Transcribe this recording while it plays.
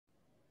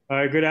All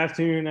right, good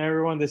afternoon,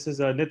 everyone. This is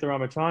Nitya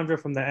Ramachandra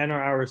from the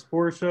NR Hour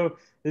Sports Show.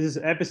 This is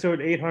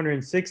episode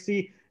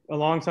 860,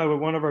 alongside with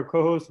one of our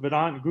co-hosts,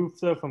 Vedant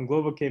Gupta from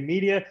Global Kid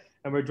Media,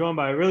 and we're joined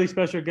by a really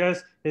special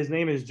guest. His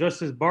name is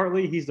Justice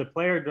Bartley. He's the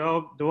player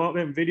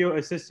development video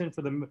assistant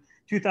for the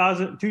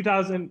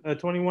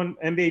 2021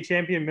 NBA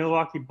champion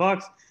Milwaukee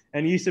Bucks,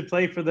 and he used to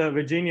play for the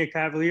Virginia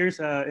Cavaliers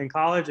in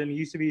college, and he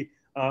used to be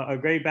a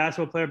great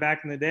basketball player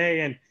back in the day.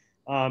 And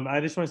I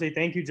just want to say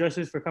thank you,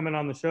 Justice, for coming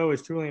on the show.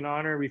 It's truly an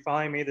honor. We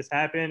finally made this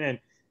happen. And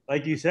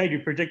like you said,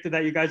 you predicted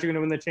that you guys are going to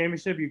win the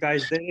championship. You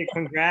guys did it.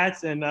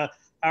 Congrats. And how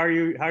are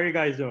you? How are you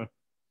guys doing?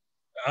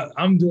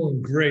 I'm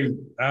doing great.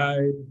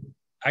 I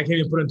can't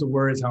even put into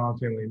words how I'm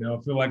feeling. I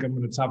feel like I'm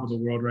in the top of the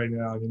world right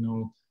now.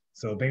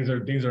 So things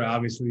are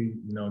obviously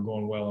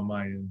going well on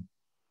my end.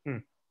 Hmm.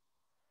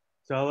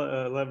 So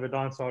I'll let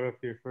Vedant start off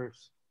here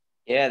first.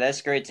 Yeah,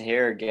 that's great to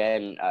hear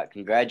again.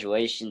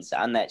 Congratulations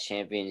on that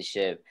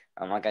championship.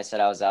 Like I said,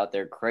 I was out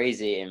there,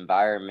 crazy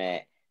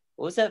environment.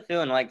 What was that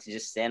feeling like to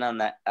just stand on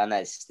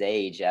that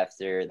stage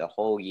after the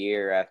whole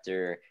year,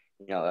 after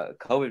a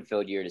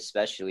COVID-filled year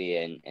especially,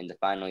 and to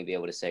finally be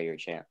able to say you're a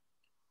champ?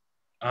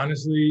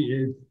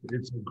 Honestly,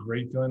 it's a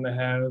great feeling to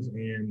have,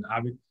 and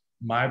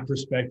my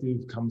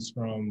perspective comes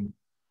from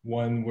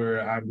one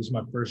where this is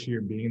my first year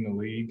being in the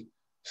league,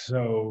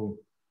 so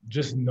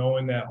just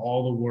knowing that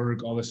all the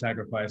work, all the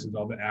sacrifices,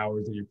 all the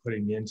hours that you're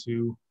putting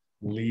into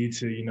lead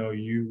to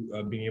you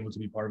being able to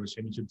be part of a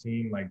championship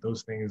team, like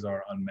those things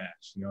are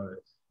unmatched. It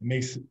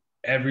makes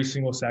every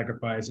single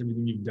sacrifice,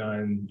 everything you've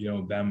done,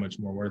 that much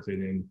more worth it.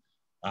 And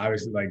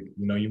obviously, like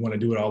you want to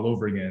do it all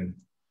over again.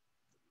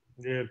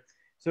 Yeah.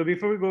 So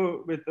before we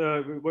go with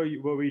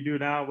what we do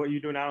now, what you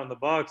do now in the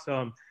Bucks,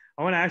 I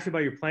want to ask you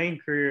about your playing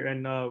career.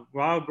 And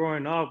while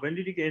growing up, when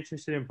did you get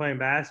interested in playing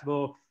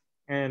basketball?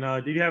 And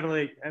did you have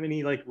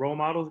any role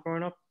models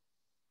growing up?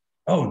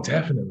 Oh,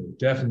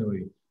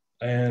 definitely.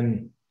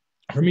 And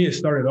for me, it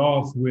started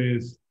off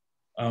with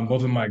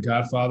both of my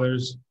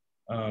godfathers,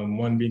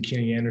 one being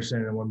Kenny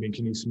Anderson and one being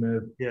Kenny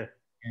Smith. Yeah.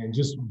 And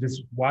just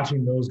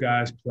watching those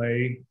guys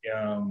play,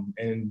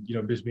 and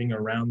just being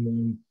around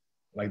them,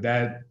 like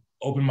that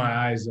opened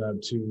my eyes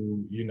up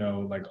to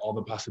like all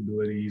the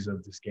possibilities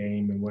of this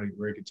game and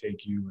where it could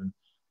take you. And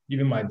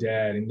even my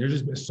dad, and there's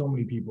just been so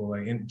many people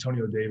like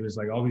Antonio Davis,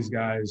 like all these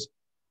guys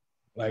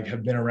like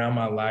have been around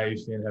my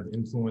life and have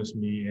influenced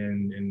me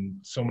in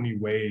so many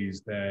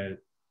ways that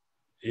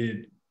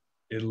it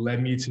it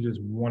led me to just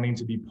wanting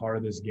to be part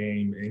of this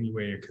game any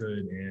way I could,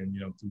 and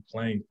through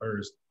playing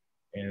first,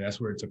 and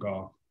that's where it took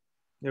off.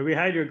 Yeah, we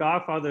had your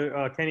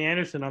godfather Kenny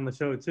Anderson on the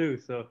show too.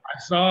 So I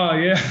saw,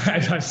 yeah,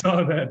 I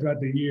saw that throughout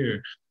the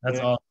year. That's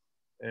yeah, awesome.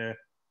 yeah.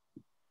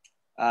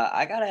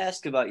 I gotta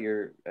ask about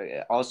your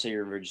also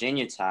your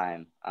Virginia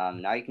time.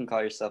 Now you can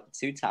call yourself a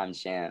two-time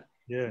champ.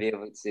 To Yeah. be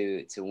able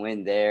to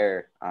win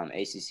their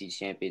ACC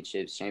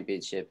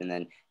championship, and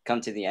then come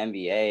to the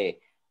NBA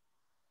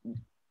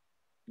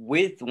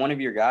with one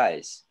of your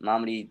guys,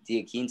 Mamadi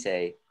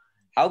Diakite.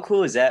 How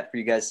cool is that for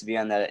you guys to be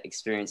on that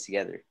experience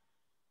together?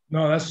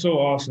 No, that's so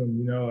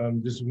awesome.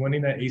 Just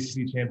winning that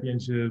ACC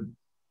championship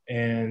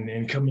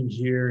and coming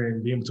here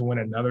and being able to win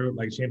another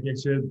like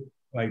championship,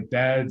 like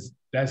that's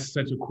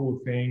such a cool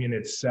thing in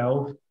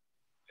itself.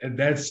 And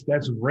that's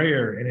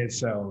rare in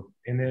itself.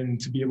 And then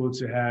to be able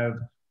to have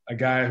a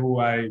guy who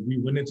we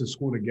went into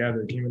school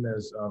together, came in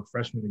as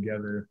freshmen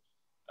together.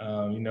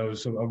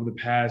 So over the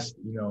past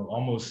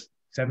almost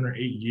 7 or 8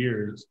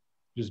 years,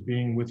 just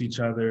being with each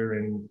other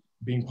and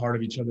being part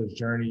of each other's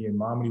journey, and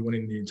Mommy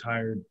winning the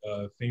entire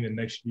thing the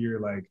next year,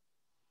 like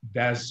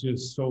that's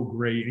just so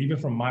great. And even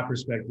from my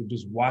perspective,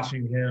 just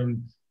watching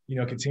him,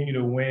 continue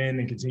to win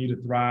and continue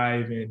to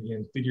thrive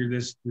and figure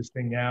this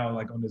thing out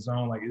like on his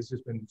own, like it's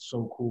just been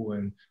so cool.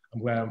 And I'm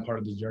glad I'm part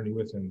of this journey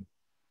with him.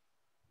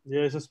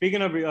 Yeah. So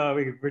speaking of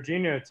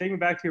Virginia, take me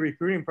back to your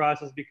recruiting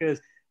process because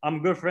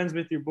I'm good friends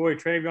with your boy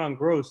Travion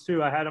Gross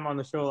too. I had him on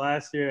the show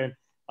last year, and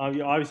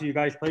obviously you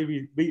guys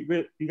played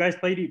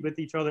with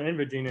each other in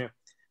Virginia.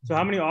 So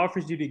how many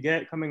offers did you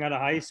get coming out of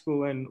high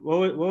school, and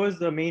what was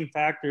the main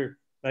factor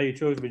that you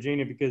chose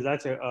Virginia? Because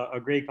that's a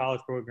great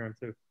college program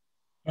too.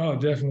 Oh,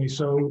 definitely.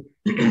 So,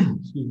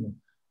 excuse me.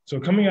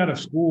 So coming out of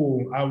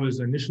school, I was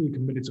initially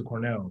committed to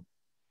Cornell.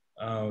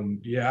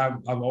 Yeah,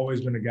 I've always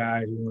been a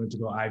guy who wanted to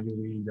go Ivy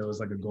League. That was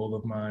like a goal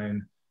of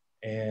mine.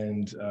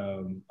 And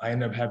I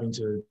ended up having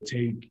to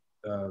take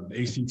the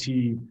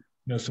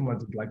ACT,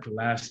 somewhat like the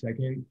last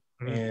second,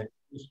 and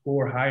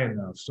score high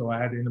enough. So I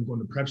had to end up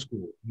going to prep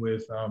school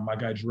with my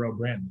guy, Jarrell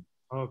Brantley.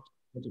 Oh,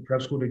 Went to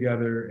prep school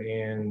together.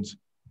 And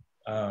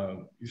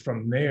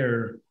from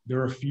there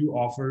were a few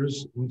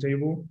offers on the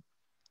table,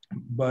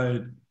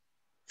 but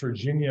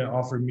Virginia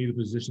offered me the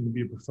position to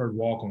be a preferred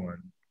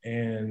walk-on.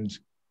 And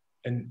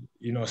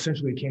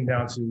essentially it came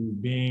down to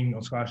being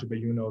on scholarship at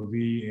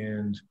UNLV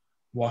and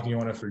walking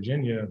on at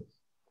Virginia.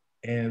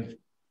 And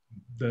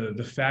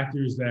the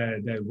factors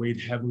that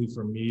weighed heavily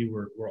for me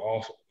were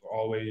also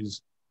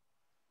always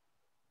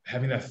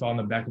having that thought in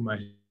the back of my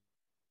head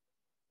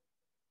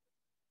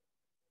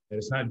that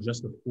it's not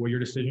just a 4-year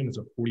decision, it's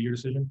a 40-year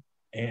decision.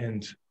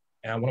 And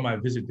And I went on my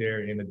visit there,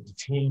 and the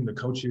team, the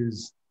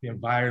coaches, the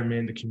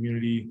environment, the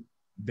community,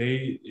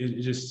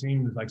 it just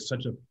seemed like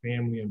such a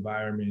family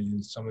environment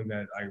and something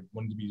that I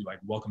wanted to be like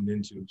welcomed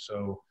into.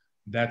 So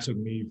that took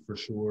me for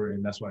sure,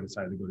 and that's why I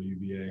decided to go to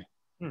UVA.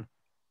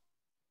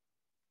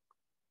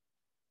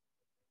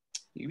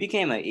 You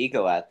became an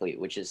eco athlete,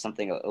 which is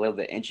something a little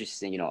bit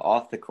interesting,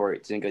 off the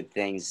court, doing good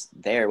things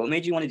there. What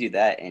made you want to do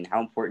that, and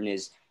how important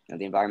is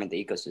the environment,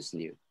 the ecosystem to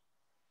you?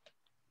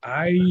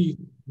 I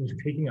was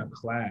taking a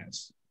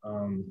class.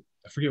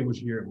 I forget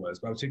which year it was,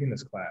 but I was taking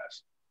this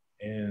class.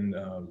 And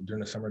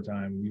during the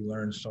summertime, we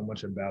learned so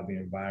much about the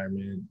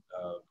environment,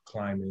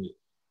 climate,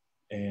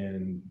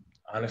 and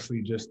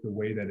honestly, just the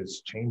way that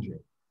it's changing.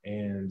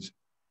 And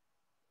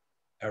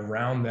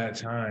around that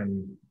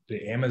time,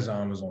 the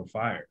Amazon was on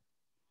fire.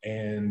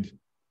 And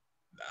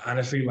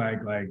honestly,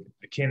 like I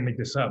can't make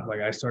this up. Like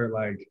I started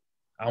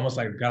I almost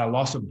got a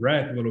loss of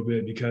breath a little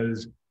bit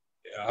because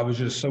I was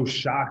just so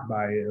shocked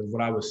by it, of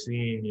what I was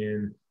seeing,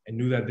 and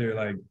knew that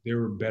there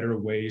were better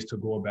ways to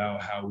go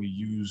about how we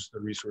use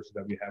the resources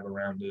that we have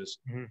around us.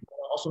 Mm-hmm.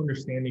 Also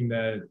understanding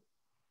that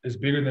it's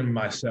bigger than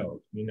myself,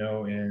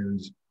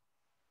 and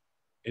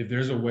if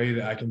there's a way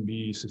that I can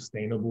be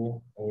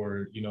sustainable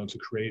or, to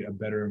create a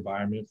better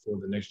environment for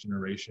the next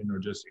generation or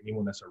just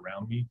anyone that's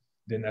around me,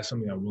 then that's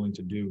something I'm willing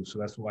to do. So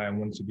that's why I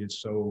wanted to get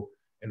so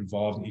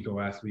involved in eco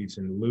athletes.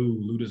 And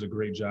Lou does a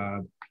great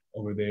job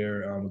over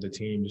there with the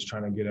team, just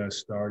trying to get us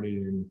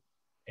started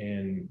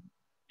and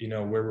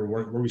where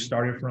we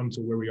started from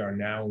to where we are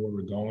now and where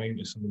we're going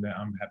is something that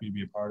I'm happy to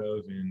be a part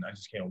of. And I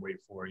just can't wait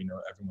for,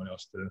 everyone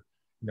else to,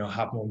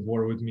 hop on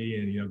board with me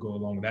and, go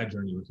along that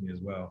journey with me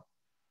as well.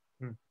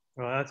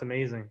 Well, that's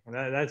amazing.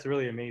 That's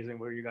really amazing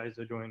what you guys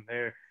are doing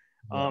there.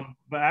 Yeah.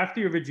 But after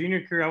your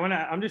Virginia career,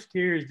 I'm just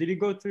curious, did you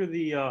go through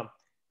the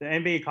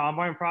NBA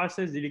combine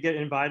process? Did you get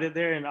invited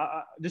there? And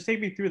just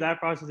take me through that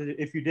process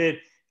if you did.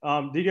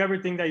 Did you ever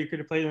think that you could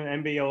have played in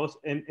the NBA also,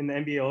 in the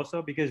NBA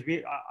also? Because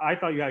I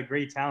thought you had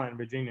great talent in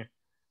Virginia.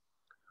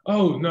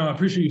 Oh, no, I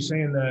appreciate you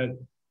saying that.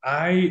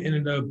 I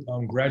ended up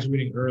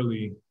graduating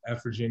early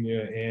at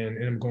Virginia and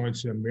ended up going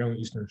to Maryland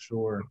Eastern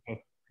Shore.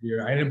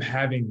 Year. I ended up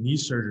having knee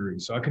surgery,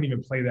 so I couldn't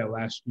even play that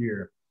last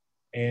year.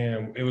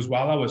 And it was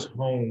while I was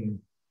home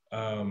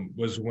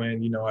was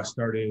when, I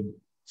started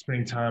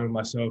spending time with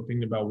myself,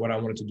 thinking about what I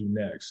wanted to do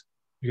next.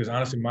 Because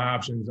honestly, my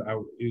options,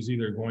 it was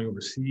either going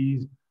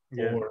overseas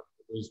or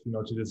it was,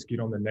 to just get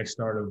on the next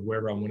start of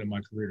wherever I wanted my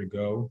career to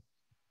go,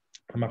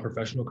 my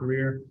professional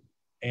career.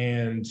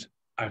 And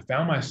I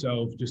found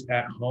myself just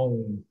at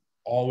home,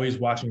 always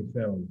watching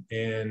film.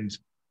 And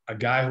a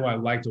guy who I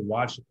liked to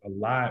watch a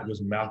lot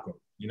was Malcolm.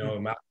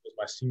 Malcolm was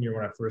my senior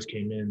when I first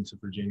came into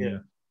Virginia. Yeah.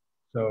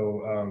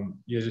 So,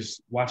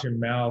 just watching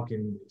Malk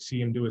and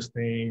see him do his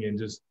thing and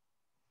just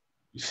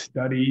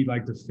study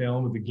the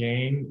film of the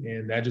game.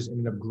 And that just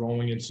ended up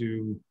growing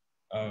into,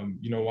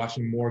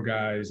 watching more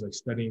guys,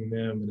 studying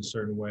them in a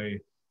certain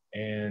way.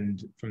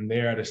 And from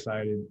there, I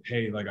decided,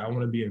 hey, I want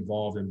to be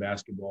involved in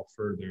basketball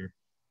further.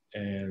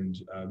 And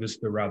this is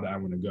the route that I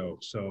want to go.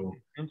 So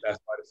that's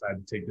why I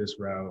decided to take this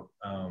route.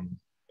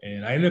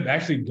 And I ended up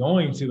actually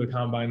going to the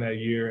combine that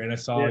year, and I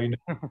saw,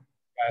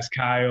 guys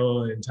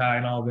Kyle and Ty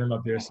and all of them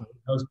up there. So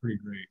that was pretty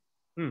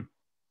great.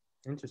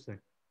 Interesting.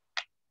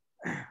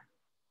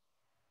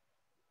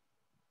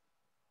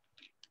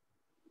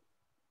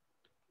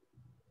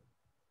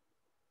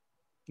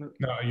 No,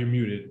 you're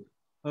muted.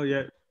 Oh,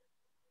 yeah.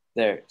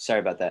 There. Sorry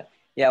about that.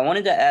 Yeah, I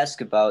wanted to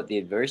ask about the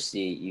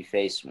adversity you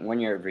faced when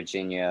you're at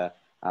Virginia.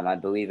 I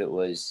believe it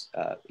was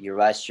your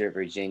last year at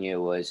Virginia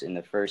was in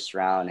the first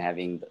round,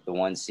 having the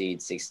 1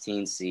 seed,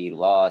 16 seed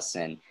loss.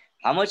 And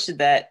how much did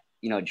that,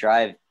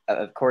 drive?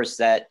 Of course,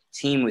 that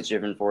team was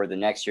driven forward the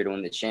next year to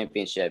win the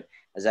championship.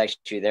 I was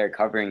actually there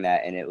covering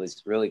that, and it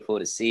was really cool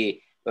to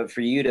see. But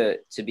for you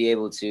to be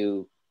able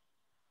to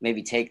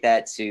maybe take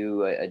that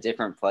to a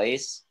different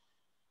place?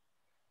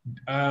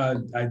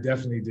 I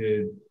definitely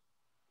did.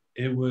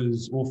 It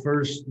was,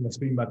 first,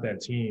 speaking about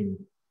that team,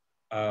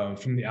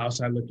 from the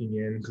outside looking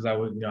in, because I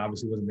would,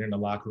 obviously wasn't there in the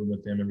locker room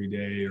with them every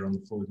day or on the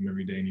floor with them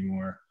every day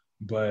anymore.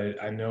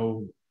 But I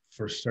know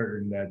for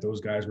certain that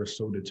those guys were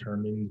so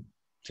determined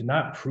to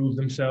not prove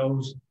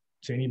themselves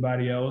to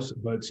anybody else,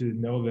 but to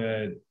know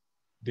that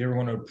they were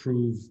going to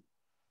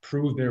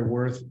prove their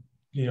worth,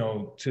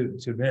 to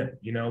them,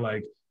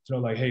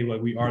 hey,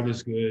 we are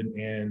this good.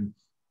 And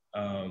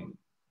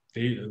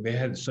they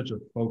had such a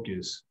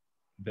focus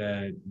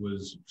that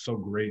was so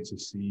great to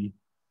see.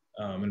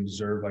 And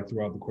observe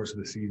throughout the course of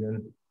the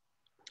season.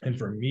 And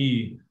for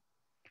me,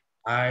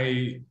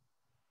 I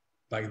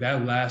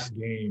that last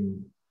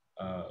game,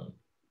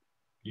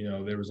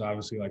 there was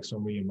obviously so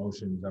many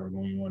emotions that were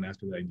going on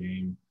after that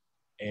game.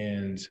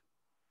 And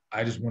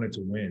I just wanted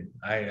to win.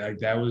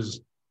 That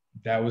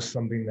was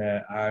something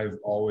that I've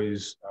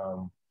always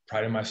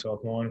prided myself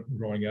on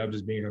growing up,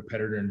 just being a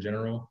competitor in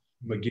general.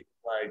 But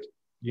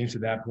getting to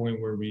that point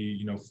where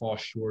we, fall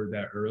short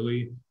that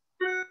early,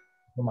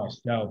 for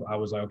myself, I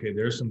was like, okay,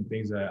 there's some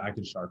things that I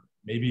could sharpen.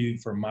 Maybe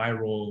for my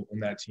role on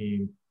that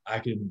team, I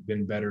could have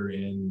been better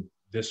in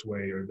this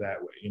way or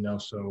that way, you know.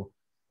 So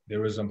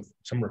there was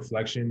some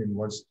reflection, and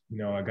once, you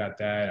know, I got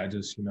that, I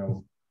just, you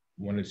know,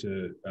 wanted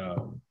to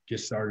get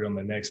started on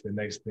the next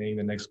thing,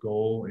 the next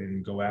goal,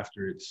 and go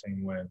after it the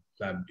same way,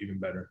 not even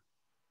better.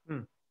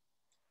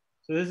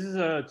 So this is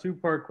a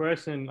two-part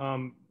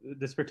question.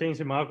 This pertains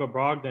to Michael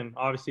Brogdon.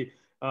 Obviously,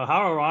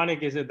 how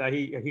ironic is it that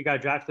he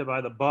got drafted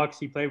by the Bucks?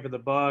 He played for the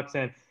Bucks,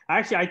 and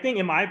actually, I think,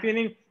 in my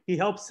opinion, he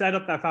helped set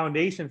up that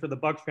foundation for the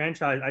Bucks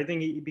franchise. I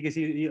think because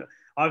he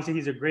obviously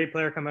he's a great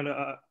player coming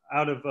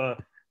out of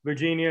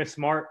Virginia,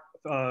 smart,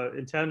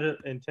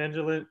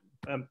 intelligent,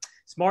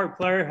 smart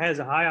player, has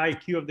a high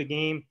IQ of the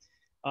game.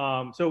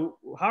 So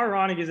how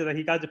ironic is it that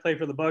he got to play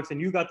for the Bucks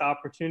and you got the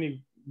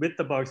opportunity with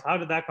the Bucks? How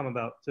did that come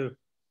about too?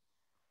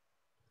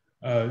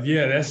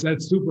 Yeah,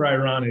 that's super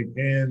ironic,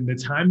 and the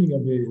timing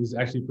of it is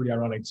actually pretty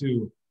ironic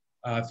too.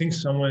 I think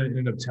someone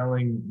ended up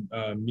telling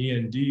me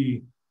and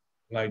D,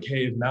 like,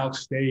 hey, if Malk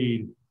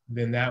stayed,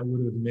 then that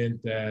would have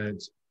meant that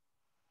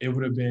it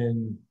would have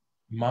been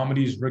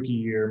Mamadi's rookie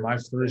year, my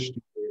first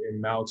year,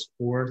 and Malk's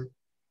fourth,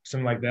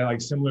 something like that,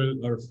 like similar,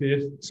 or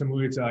fifth,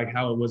 similar to like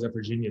how it was at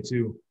Virginia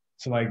too.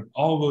 So like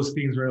all those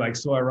things were like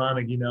so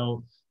ironic, you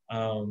know.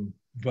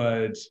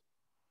 But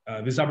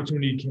this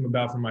opportunity came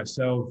about for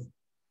myself.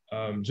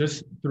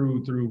 Just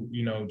through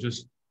you know,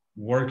 just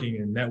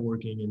working and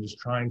networking and just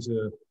trying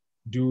to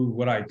do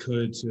what I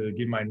could to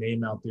get my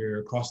name out there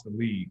across the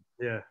league.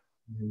 Yeah.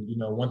 And, you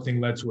know, one thing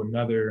led to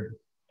another,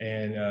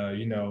 and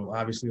you know,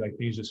 obviously like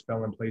things just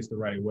fell in place the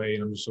right way,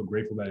 and I'm just so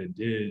grateful that it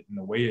did and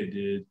the way it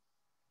did,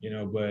 you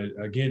know.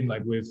 But again,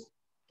 like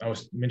I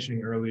was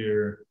mentioning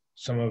earlier,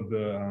 some of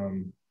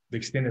the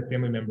extended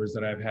family members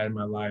that I've had in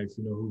my life,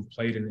 you know, who've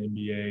played in the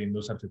NBA and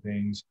those types of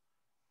things,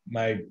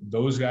 like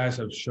those guys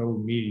have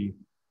showed me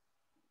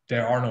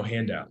there are no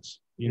handouts,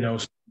 you know.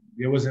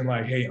 It wasn't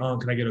like, hey,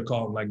 can I get a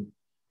call? Like,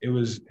 it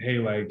was, hey,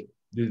 like,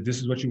 this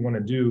is what you want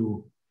to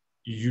do.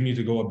 You need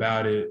to go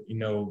about it, you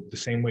know, the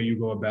same way you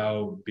go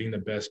about being the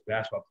best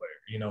basketball player,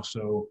 you know.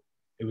 So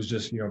it was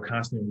just, you know,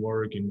 constant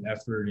work and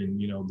effort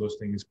and, you know, those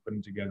things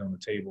putting together on the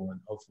table, and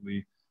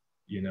hopefully,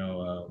 you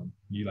know,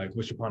 you like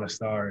wish upon a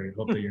star and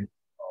hope that you're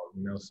called,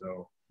 you know.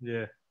 So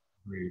yeah.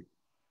 Great.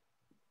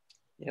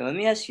 Yeah, let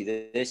me ask you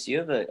this. You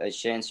have a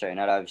chance right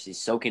now to obviously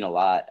soak in a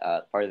lot,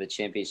 part of the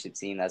championship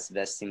team. That's the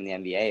best team in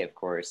the NBA, of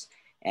course,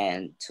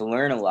 and to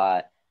learn a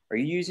lot. Are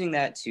you using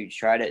that to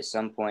try to, at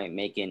some point,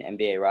 make an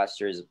NBA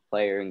roster as a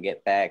player and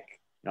get back,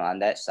 you know, on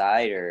that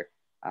side? Or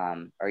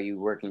are you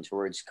working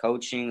towards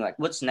coaching? Like,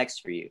 what's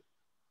next for you?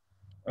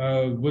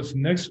 What's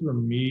next for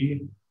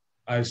me,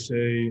 I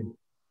say,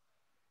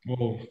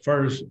 well,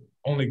 first,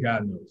 only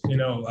God knows, you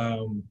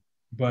know,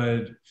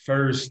 but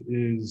first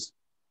is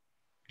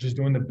just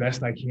doing the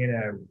best I can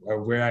at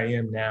where I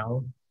am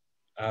now.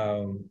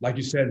 Like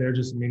you said, there are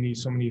just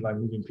so many like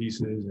moving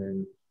pieces,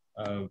 and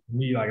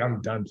me, like I'm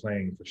done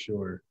playing for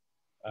sure.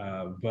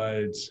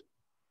 But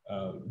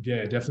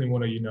yeah, definitely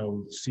want to, you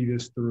know, see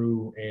this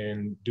through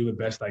and do the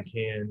best I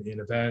can. And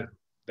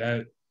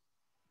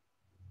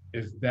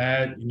if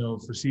that, you know,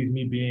 foresees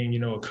me being, you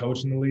know, a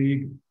coach in the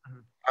league,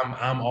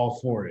 I'm all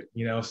for it,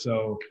 you know.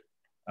 So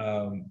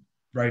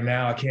right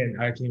now I can't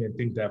even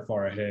think that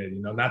far ahead,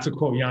 you know, not to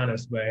quote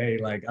Giannis, but hey,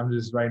 like I'm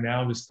just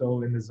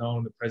so in the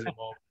zone, the present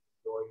moment,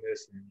 doing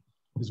this, and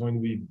it's going to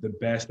be the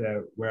best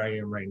at where I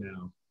am right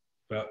now.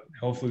 But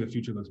hopefully the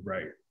future looks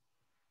bright.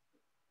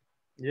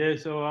 Yeah,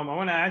 so I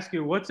want to ask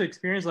you, what's the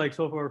experience like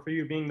so far for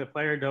you being the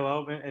player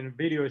development and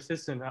video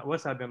assistant?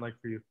 What's that been like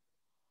for you?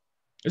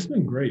 It's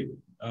been great.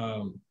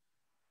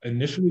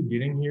 Initially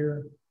getting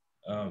here,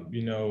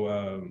 you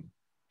know,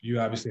 you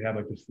obviously have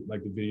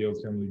like the video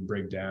family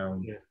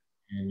breakdown,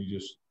 and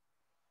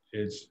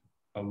it's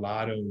a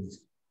lot of,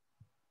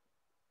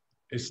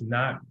 it's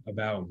not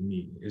about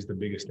me is the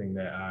biggest thing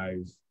that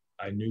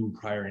I knew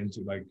prior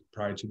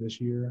to this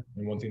year,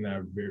 and one thing that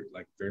I've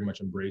very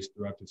much embraced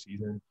throughout the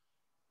season.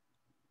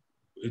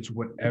 It's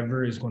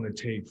whatever is going to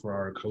take for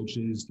our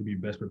coaches to be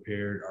best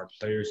prepared, our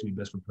players to be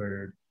best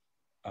prepared,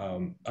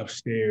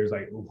 upstairs,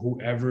 like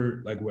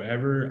whoever, like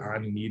wherever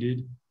I'm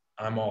needed,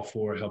 I'm all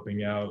for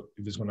helping out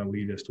if it's going to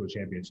lead us to a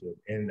championship.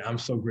 And I'm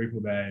so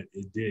grateful that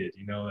it did.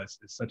 You know, it's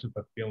such a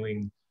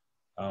fulfilling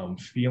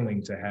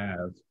feeling to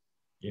have,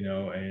 you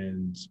know.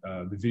 And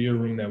the video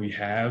room that we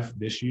have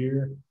this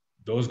year,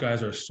 those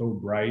guys are so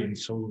bright and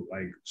so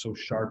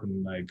sharp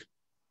and like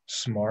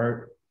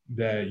smart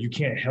that you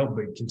can't help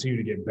but continue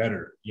to get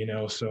better, you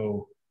know.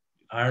 So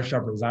iron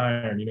sharpens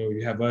iron, you know.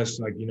 You have us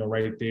like, you know,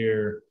 right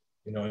there,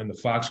 you know, in the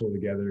foxhole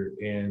together,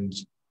 and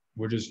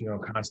we're just, you know,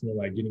 constantly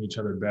like getting each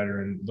other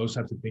better, and those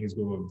types of things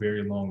go a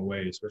very long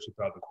way, especially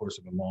throughout the course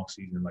of a long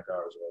season like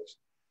ours was.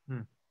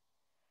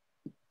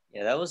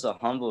 Yeah, that was a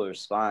humble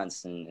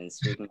response. And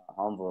speaking of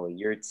humble,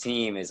 your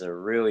team is a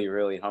really,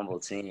 really humble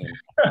team.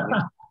 I mean,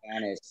 to be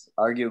honest,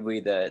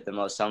 arguably the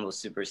most humble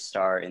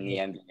superstar in the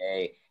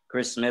NBA.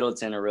 Chris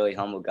Middleton, a really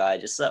humble guy.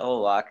 Just that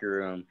whole locker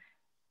room.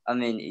 I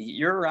mean,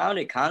 you're around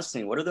it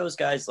constantly. What are those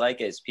guys like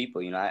as people?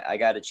 You know, I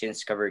got a chance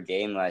to cover a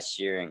game last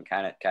year and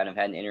kind of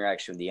had an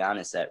interaction with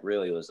Giannis that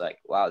really was like,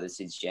 wow, this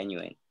is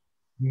genuine.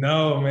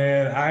 No,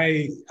 man,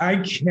 I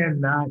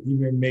cannot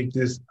even make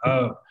this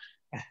up.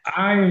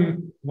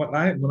 When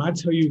I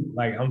tell you,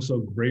 like, I'm so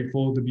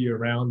grateful to be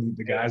around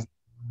the guys,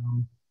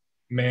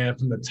 man,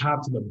 from the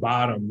top to the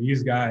bottom.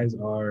 These guys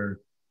are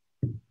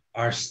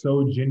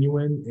so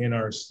genuine and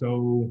are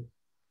so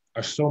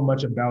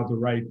much about the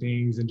right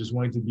things and just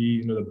wanting to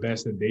be, the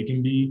best that they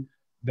can be.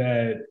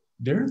 That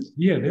there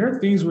are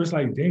things where it's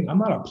like, dang, I'm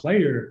not a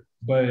player,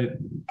 but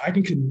I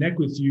can connect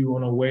with you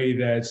on a way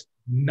that's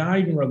not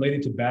even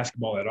related to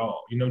basketball at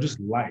all. Just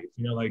life.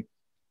 Like,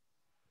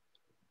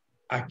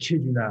 I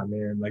kid you not,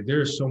 man. Like, there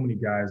are so many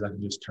guys I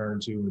can just turn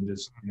to and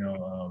just,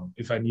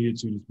 if I needed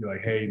to, just be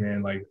like, hey,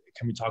 man, like,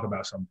 can we talk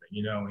about something,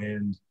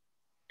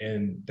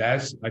 and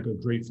that's like a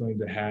great feeling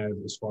to have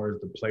as far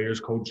as the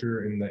players'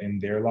 culture in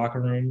their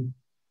locker room.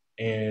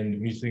 And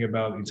when you think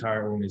about the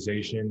entire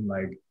organization,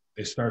 like,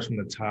 it starts from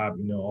the top,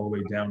 all the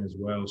way down as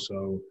well.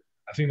 So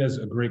I think that's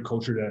a great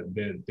culture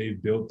that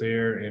they've built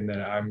there, and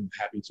that I'm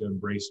happy to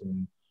embrace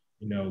and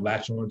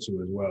latch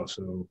onto as well.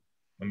 So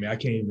I mean, I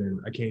can't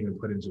even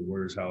put into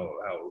words how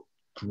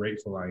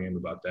grateful I am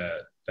about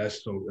that.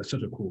 That's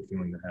such a cool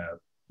feeling to have.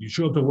 You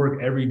show up to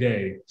work every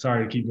day.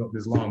 Sorry to keep up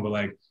this long, but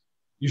like,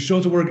 you show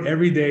up to work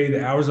every day.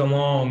 The hours are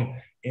long,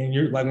 and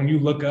you're like, when you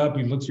look up,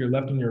 you look to your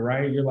left and your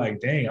right. You're like,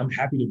 dang, I'm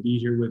happy to be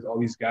here with all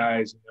these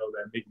guys.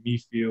 That make me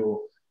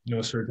feel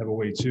a certain type of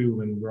way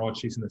too, and we're all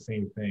chasing the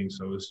same thing.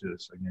 So it's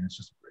just a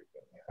great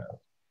feeling to have.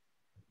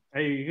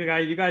 Hey,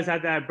 you guys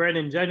had that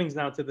Brandon Jennings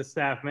now to the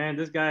staff, man.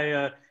 This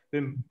guy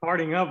been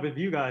partying up with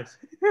you guys.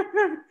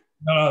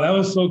 No, that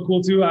was so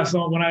cool too. When I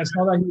saw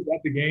that he was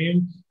at the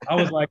game, I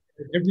was like,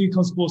 everything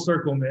comes full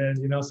circle, man.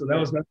 So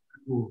that's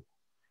cool.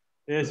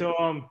 Yeah. So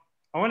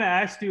I want to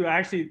ask you,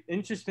 actually,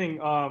 interesting.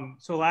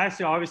 So last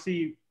year,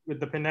 obviously,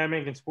 with the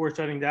pandemic and sports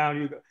shutting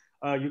down,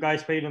 you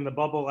guys played in the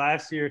bubble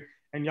last year,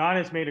 and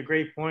Giannis made a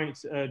great point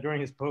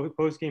during his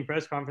post game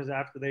press conference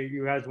after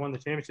you guys won the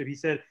championship. He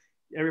said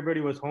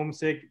everybody was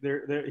homesick.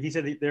 He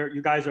said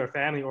you guys are a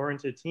family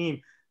oriented team.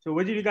 So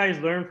what did you guys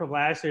learn from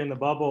last year in the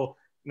bubble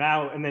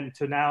now and then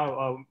to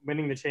now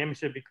winning the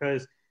championship?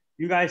 Because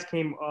you guys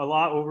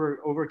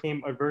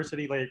overcame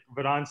adversity, like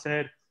Vadon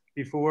said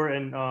before,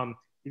 and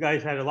you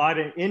guys had a lot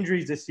of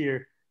injuries this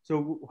year.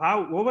 So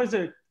what was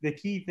the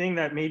key thing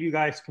that made you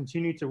guys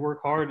continue to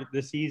work hard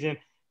this season?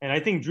 And I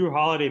think Drew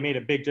Holiday made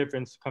a big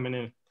difference coming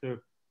in too.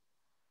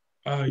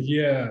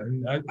 Yeah,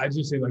 and I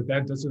just say like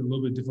that's a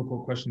little bit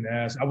difficult question to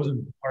ask. I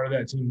wasn't part of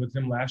that team with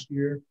them last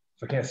year,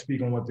 so I can't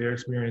speak on what their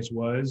experience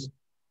was.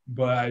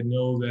 But I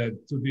know that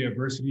through the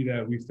adversity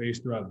that we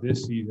faced throughout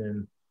this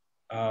season,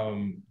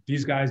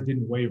 these guys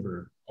didn't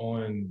waver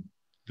on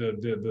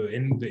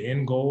the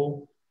end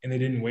goal, and they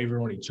didn't waver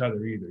on each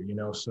other either.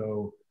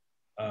 So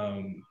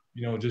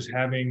just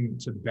having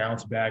to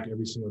bounce back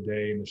every single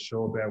day and to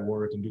show up at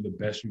work and do the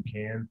best you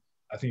can.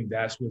 I think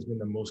that's what's been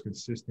the most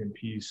consistent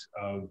piece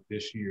of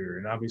this year.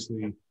 And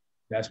obviously,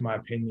 that's my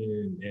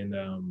opinion.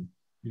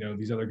 And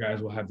these other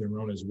guys will have their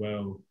own as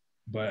well.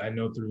 But I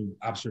know through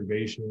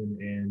observation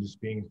and just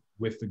being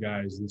with the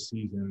guys this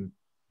season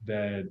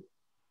that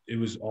it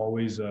was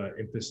always an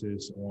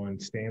emphasis on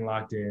staying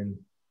locked in,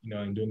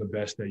 and doing the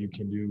best that you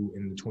can do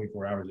in the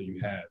 24 hours that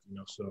you have,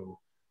 So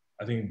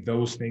I think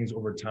those things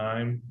over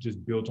time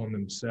just built on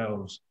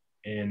themselves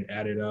and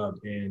added up.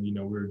 And,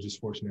 we're just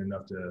fortunate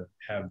enough to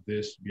have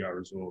this be our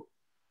result.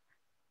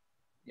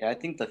 Yeah, I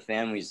think the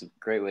family is a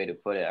great way to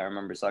put it. I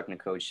remember talking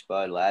to Coach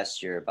Spud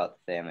last year about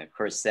the family. Of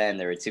course, then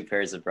there were two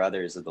pairs of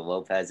brothers of the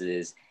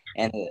Lopez's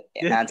and the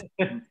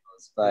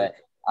Antoneros. But,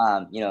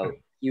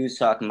 he was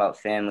talking about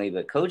family.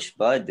 But Coach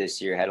Spud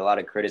this year had a lot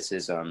of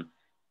criticism.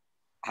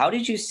 How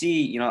did you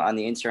see, on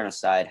the internal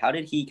side, how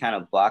did he kind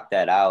of block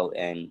that out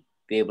and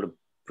be able to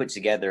put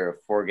together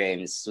a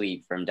 4-game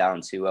sweep from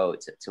down 2-0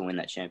 to win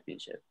that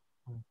championship?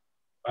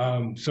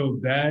 So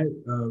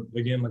that,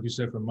 again, like you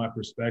said, from my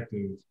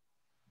perspective,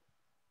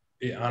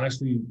 it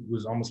honestly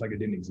was almost like it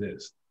didn't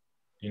exist,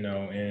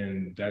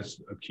 and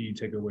that's a key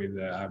takeaway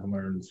that I've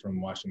learned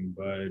from watching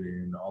Bud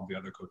and all the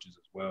other coaches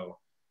as well.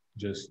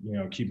 Just,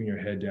 keeping your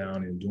head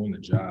down and doing the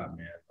job,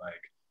 man. Like,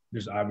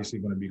 there's obviously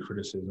going to be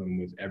criticism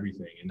with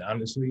everything. And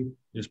honestly,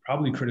 there's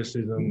probably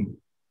criticism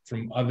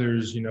from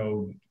others,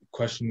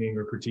 questioning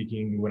or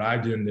critiquing what I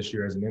did this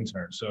year as an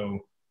intern. So,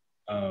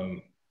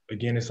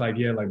 again, it's like,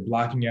 yeah, like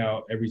blocking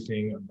out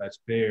everything that's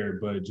there,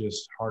 but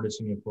just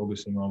harnessing and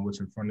focusing on what's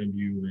in front of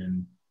you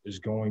and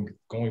just going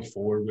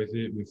forward with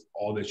it with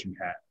all that you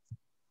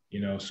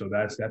have, so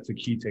that's a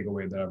key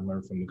takeaway that I've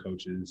learned from the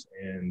coaches.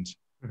 And,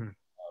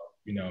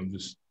 I'm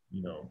just,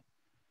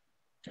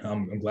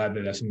 I'm glad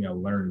that that's something I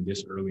learned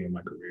this early in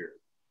my career.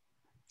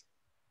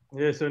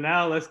 Yeah, so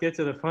now let's get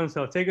to the fun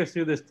stuff. Take us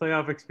through this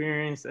playoff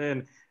experience.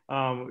 And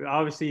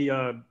obviously,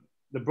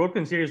 the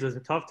Brooklyn series was a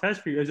tough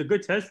test for you. It was a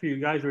good test for you.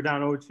 You guys were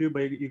down 0-2,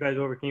 but you guys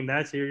overcame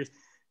that series.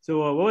 So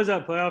what was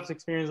that playoffs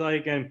experience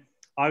like? And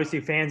obviously,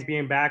 fans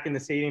being back in the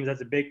stadiums,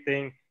 that's a big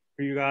thing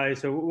for you guys.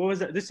 So what was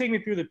that? Just take me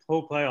through the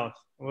whole playoffs.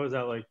 What was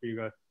that like for you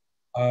guys?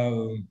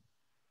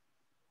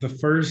 The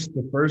first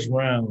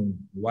round,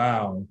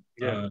 wow.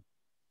 Yeah.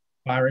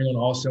 firing on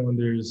all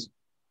cylinders.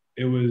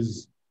 It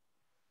was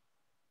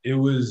it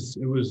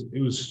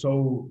was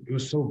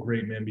so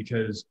great, man,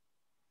 because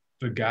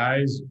the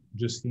guys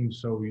just seemed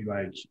so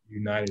like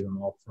united on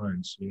all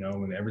fronts, you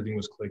know, and everything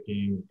was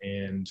clicking.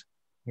 And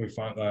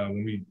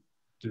when we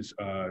just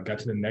got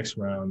to the next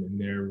round and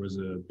there was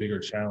a bigger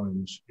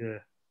challenge, Yeah.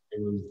 it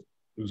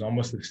was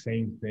almost the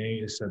same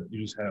thing, except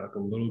you just had like a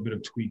little bit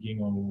of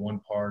tweaking on one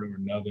part or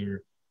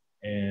another.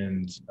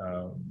 And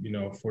you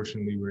know,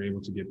 fortunately, we were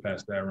able to get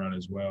past that round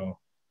as well.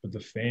 But the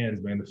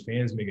fans, man, the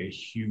fans make a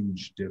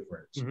huge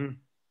difference. Mm-hmm.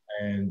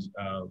 And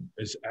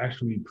it's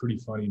actually pretty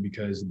funny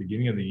because the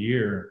beginning of the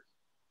year,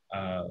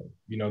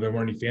 you know, there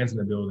weren't any fans in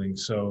the building.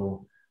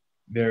 So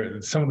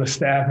some of the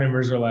staff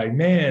members are like,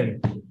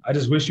 man, I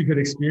just wish you could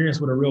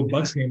experience what a real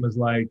Bucks game was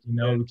like. You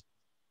know,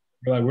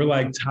 we're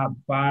like top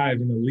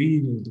 5 in the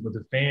league with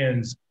the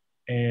fans.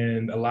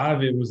 And a lot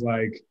of it was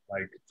like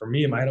for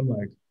me in my head, I'm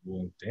like,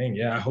 well, dang,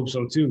 yeah, I hope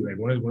so too. Like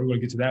when are we going to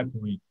get to that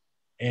point?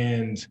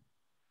 And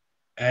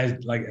as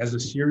the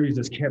series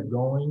just kept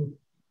going,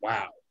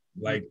 wow,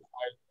 like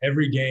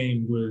every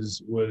game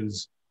was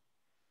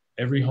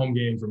every home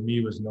game for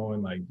me was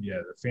knowing like, yeah,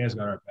 the fans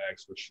got our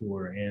backs for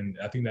sure. And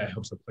I think that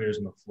helps the players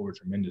on the floor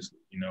tremendously,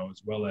 you know,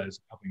 as well as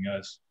helping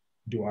us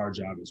do our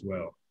job as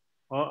well.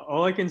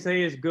 All I can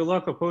say is good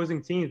luck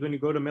opposing teams when you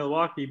go to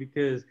Milwaukee,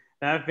 because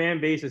that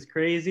fan base is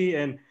crazy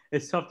and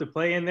it's tough to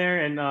play in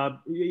there. And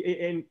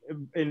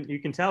you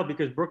can tell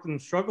because Brooklyn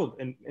struggled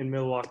in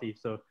Milwaukee.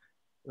 So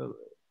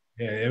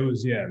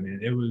yeah,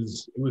 man, it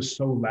was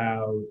so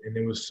loud and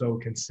it was so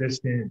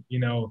consistent, you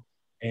know.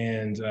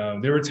 And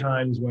there were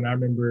times when I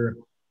remember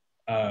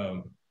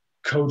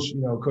Coach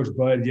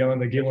Bud yelling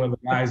to get one of the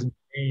guys in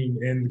the game,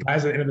 and the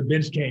guys at the end of the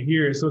bench can't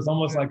hear it. So it's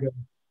almost like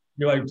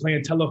you're like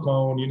playing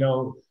telephone, you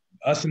know,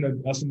 us in the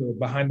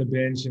behind the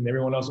bench and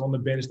everyone else on the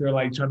bench. They're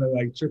like trying to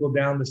like trickle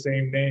down the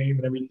same name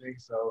and everything.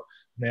 So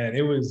man,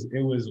 it was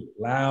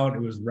loud,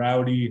 it was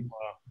rowdy,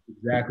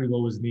 exactly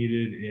what was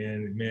needed.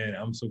 And man,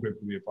 I'm so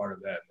grateful to be a part of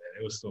that, man.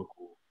 It was so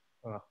cool.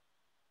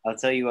 I'll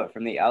tell you what,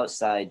 from the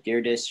outside,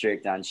 Deer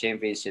District on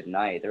championship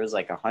night, there was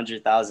like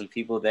 100,000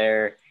 people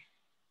there.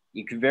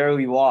 You could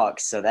barely walk.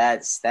 So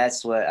that's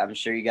what I'm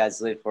sure you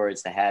guys live for,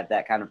 is to have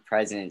that kind of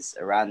presence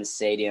around the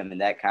stadium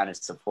and that kind of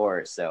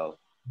support. So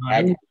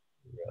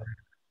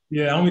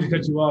yeah, I don't mean to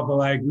cut you off, but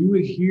like we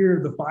would hear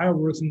the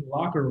fireworks in the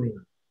locker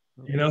room,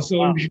 you know.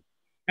 So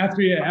after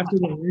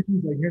the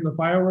wins, like hearing the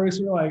fireworks,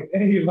 we're like,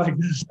 hey, like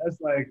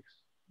that's like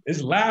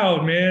it's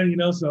loud, man, you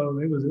know. So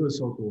it was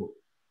so cool,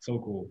 so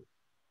cool.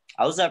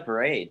 I was at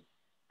parade.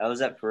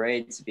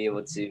 To be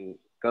able to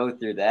go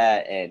through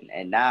that,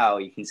 and now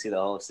you can see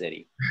the whole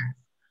city.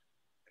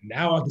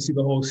 Now I can see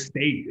the whole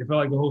state. It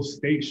felt like the whole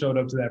state showed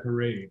up to that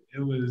parade.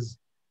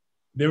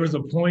 There was a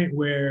point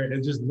where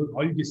it just looked,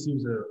 all you could see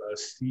was a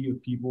sea of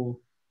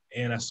people,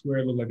 and I swear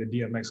it looked like a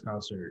DMX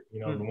concert. You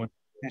know, the one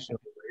it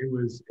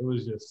was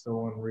just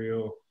so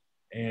unreal.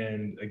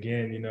 And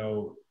again, you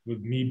know,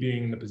 with me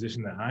being in the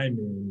position that I'm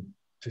in,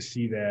 to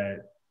see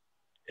that,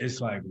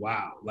 it's like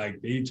wow, like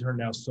they turned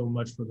out so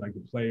much for like the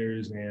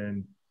players.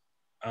 And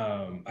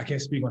I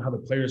can't speak on how the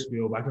players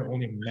feel, but I can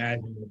only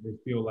imagine that they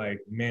feel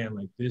like, man,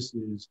 like this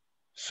is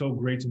so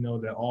great to know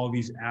that all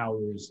these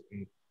hours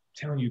and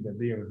telling you that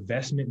the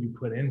investment you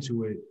put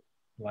into it,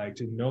 like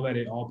to know that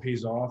it all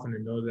pays off, and to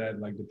know that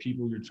like the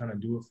people you're trying to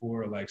do it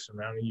for are like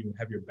surrounding you and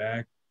have your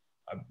back.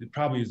 It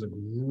probably is a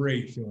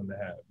great feeling to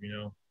have, you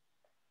know?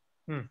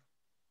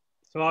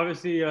 So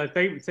obviously,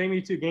 take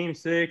me to Game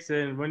 6,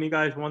 and when you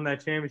guys won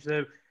that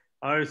championship,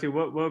 obviously,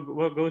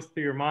 what goes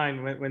through your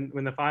mind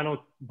when the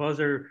final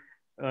buzzer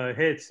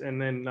hits, and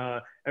then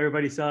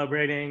everybody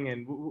celebrating,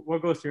 and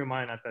what goes through your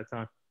mind at that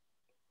time?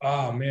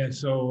 Oh man,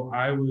 so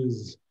it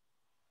was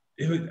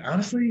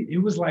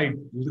like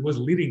it was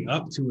leading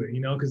up to it,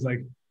 you know, because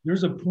like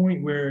there's a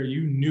point where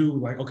you knew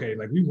like, okay,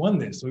 like we won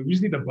this, so we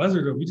just need the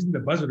buzzer to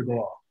go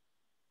off,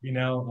 you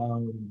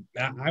know.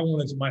 I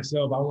wanted to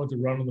myself, I wanted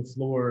to run on the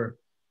floor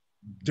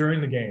during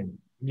the game,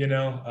 you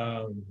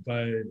know,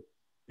 but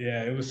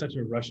yeah, it was such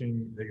a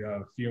rushing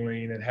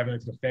feeling, and having a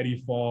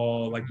confetti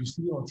fall like you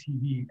see on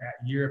TV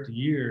year after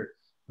year,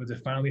 but to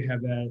finally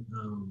have that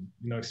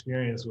you know,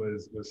 experience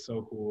was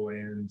so cool.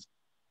 And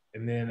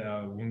then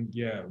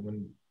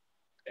when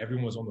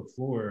everyone was on the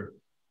floor,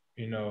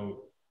 you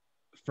know,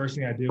 first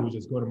thing I did was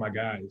just go to my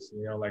guys,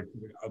 you know, like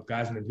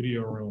guys in the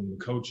video room, the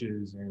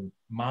coaches, and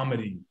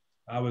Mamadi.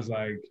 I was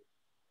like,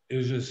 it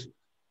was just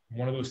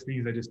one of those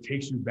things that just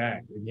takes you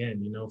back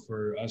again, you know,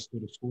 for us to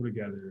go to school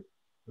together.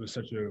 It was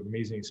such an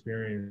amazing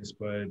experience.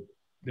 But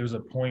there was a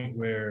point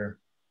where,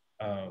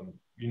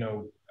 you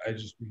know, we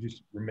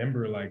just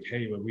remember like,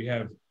 hey, but we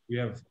have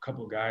a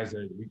couple of guys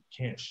that we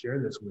can't share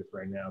this with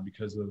right now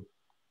because of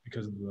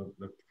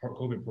the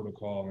COVID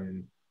protocol.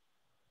 And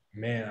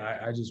man,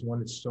 I just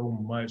wanted so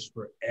much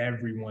for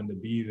everyone to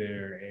be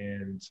there.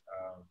 And,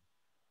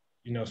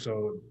 you know,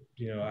 so,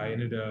 you know, I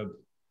ended up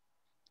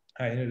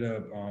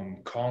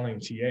calling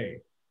TA.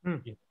 You know,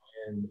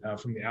 and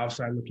from the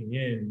outside looking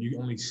in, you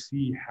only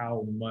see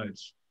how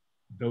much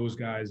those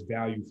guys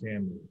value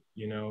family,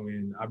 you know,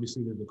 and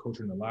obviously there's a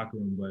culture in the locker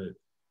room, but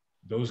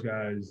those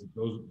guys,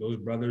 those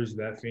brothers,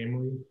 that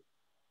family,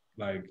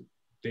 like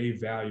they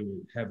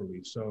value it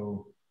heavily.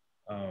 So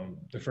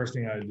the first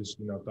thing I just,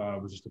 you know,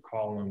 thought was just to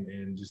call him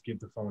and just give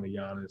the phone to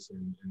Giannis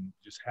and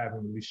just have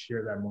him at least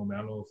share that moment.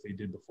 I don't know if they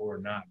did before or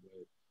not,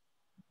 but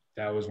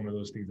that was one of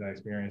those things I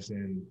experienced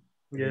in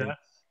Yeah.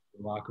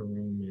 the locker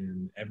room,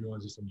 and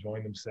everyone's just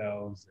enjoying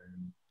themselves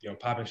and, you know,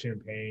 popping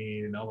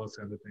champagne and all those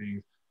kinds of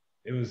things.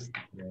 It was,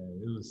 yeah,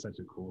 it was such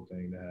a cool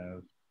thing to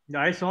have.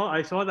 Yeah,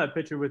 I saw that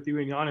picture with you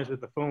and Giannis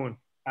with the phone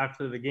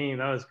after the game.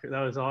 That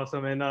was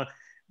awesome. And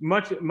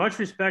much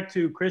respect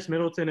to Chris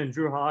Middleton and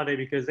Drew Holiday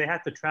because they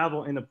had to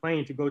travel in a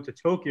plane to go to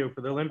Tokyo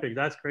for the Olympics.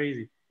 That's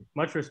crazy.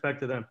 Much respect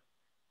to them.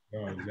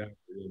 No, exactly.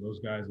 Yeah,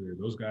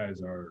 those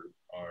guys are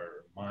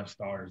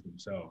monsters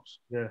themselves.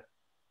 Yeah.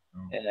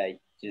 Yeah,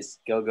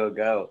 just go, go,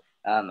 go.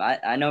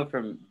 I know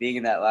from being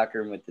in that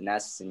locker room with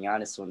Thanasis and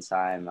Giannis one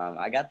time,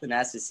 I got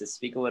Thanasis to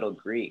speak a little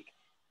Greek.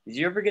 Did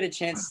you ever get a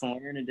chance to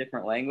learn a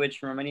different language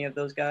from any of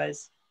those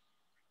guys?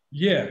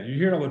 Yeah, you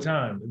hear it all the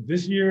time.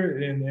 This year,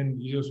 and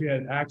you know, we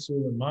had Axel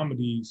and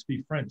Mamadi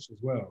speak French as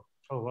well.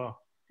 Oh wow.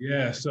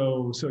 Yeah,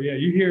 so yeah,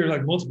 you hear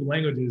like multiple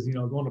languages, you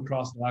know, going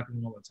across the locker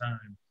room all the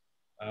time,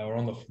 or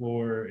on the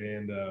floor,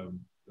 and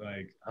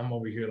like I'm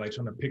over here like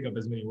trying to pick up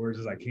as many words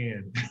as I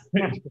can.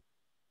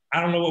 I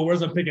don't know what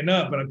words I'm picking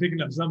up, but I'm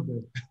picking up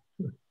something.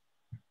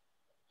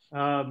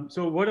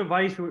 So what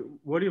advice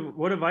would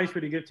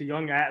you give to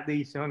young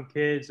athletes, young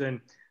kids, and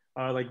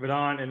like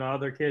Vedant and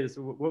other kids?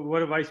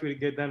 What advice would you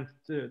give them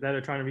that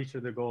are trying to reach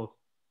their goals?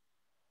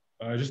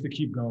 Just to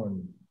keep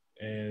going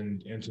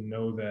and to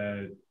know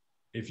that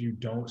if you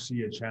don't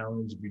see a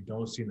challenge, if you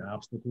don't see an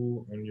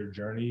obstacle on your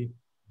journey,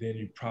 then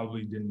you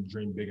probably didn't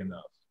dream big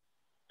enough.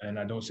 And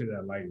I don't say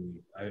that lightly.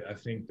 I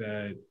think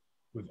that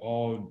with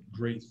all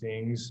great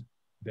things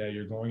that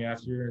you're going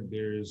after,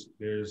 there's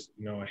you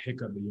know, a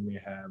hiccup that you may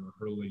have, a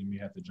hurdle that you may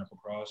have to jump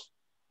across,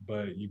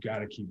 but you got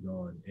to keep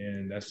going.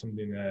 And that's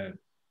something that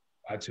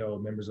I tell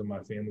members of my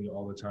family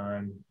all the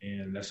time,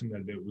 and that's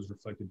something that was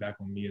reflected back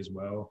on me as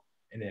well.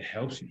 And it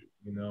helps you,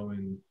 you know,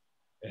 and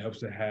it helps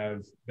to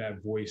have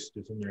that voice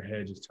just in your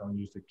head, just telling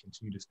you to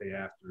continue to stay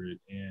after it,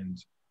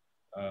 and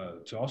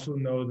to also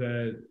know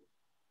that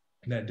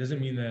that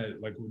doesn't mean that,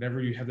 like,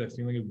 whenever you have that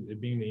feeling of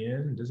it being the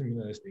end, it doesn't mean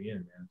that it's the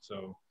end, man.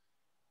 So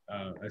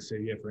I say,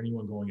 yeah, for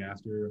anyone going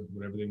after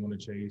whatever they want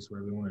to chase,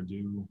 whatever they want to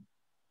do,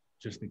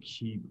 just to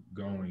keep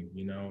going,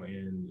 you know,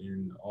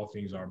 and all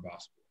things are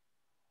possible.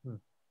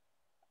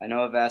 I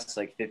know I've asked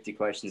like 50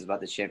 questions about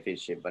the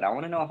championship, but I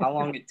want to know how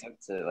long it took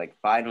to like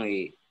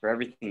finally for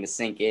everything to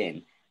sink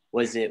in.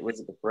 Was it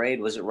the parade?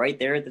 Was it right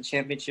there at the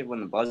championship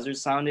when the buzzer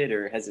sounded,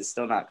 or has it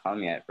still not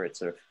come yet for it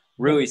to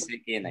really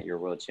sink in that you're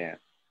world champ?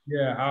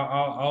 Yeah,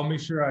 I'll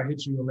make sure I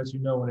hit you and let you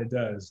know when it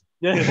does.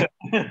 Yeah.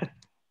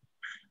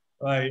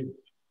 Like,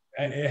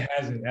 it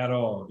hasn't at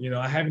all. You know,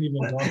 I haven't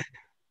even gone through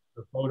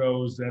the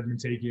photos that have been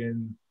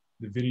taken,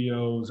 the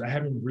videos. I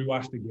haven't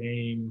rewatched the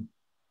game.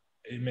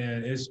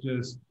 Man, it's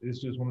just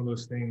one of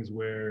those things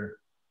where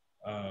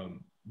you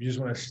just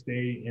want to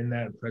stay in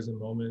that present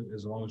moment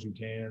as long as you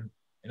can.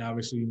 And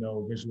obviously, you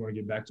know, eventually want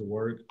to get back to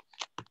work.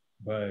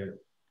 But,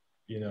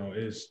 you know,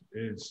 it's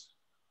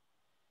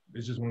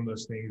just one of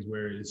those things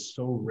where it's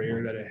so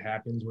rare that it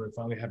happens. When it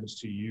finally happens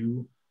to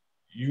you,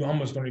 you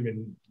almost don't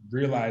even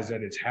realize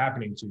that it's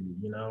happening to you,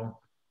 you know?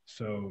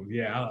 So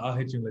yeah, I'll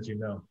hit you and let you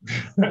know.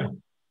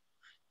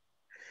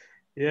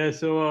 Yeah.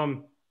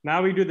 So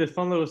now we do this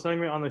fun little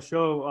segment on the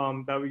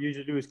show that we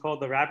usually do is called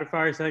the rapid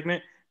fire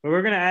segment. But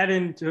we're gonna add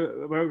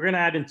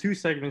in two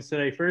segments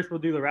today. First, we'll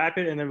do the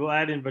rapid, and then we'll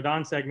add in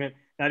Vedant's segment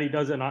that he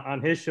does it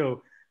on his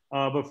show.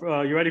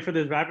 You ready for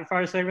this rapid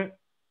fire segment?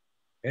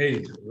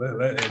 Hey,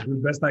 let do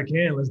the best I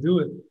can. Let's do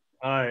it.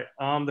 All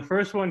right. The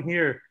first one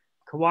here: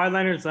 Kawhi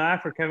Leonard's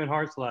laugh or Kevin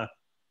Hart's laugh?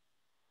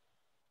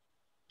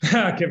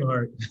 Kevin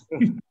Hart.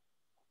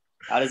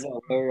 How does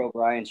that Larry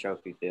O'Brien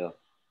trophy feel?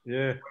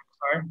 Yeah.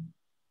 Sorry.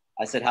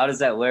 I said, how does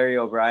that Larry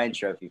O'Brien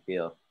trophy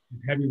feel?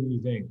 Heavier than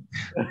you think.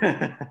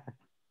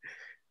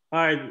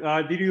 All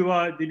right.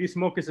 Did you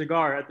smoke a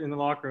cigar in the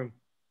locker room?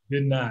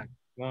 Did not.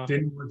 No.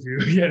 Didn't want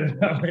to. Yeah.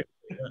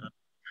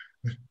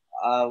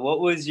 No.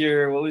 What was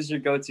your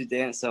go-to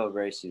dance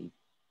celebration?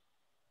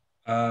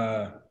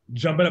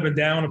 Jumping up and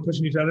down and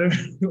pushing each other,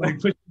 like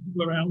pushing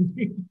people around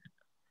me.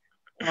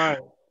 All right.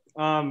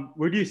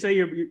 Would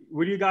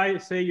you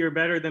guys say you're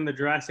better than the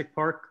Jurassic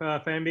Park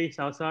fan base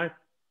outside?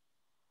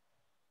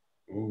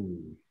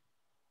 Ooh.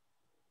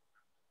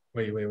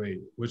 Wait.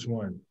 Which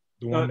one?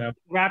 The one that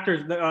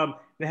Raptors.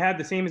 They had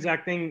the same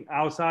exact thing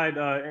outside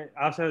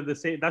of the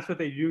state. That's what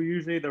they do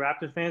usually, the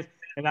Raptors fans.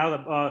 And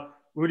now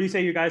would you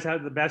say you guys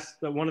have the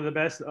best, one of the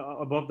best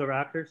above the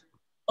Raptors?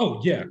 Oh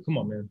yeah, come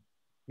on, man.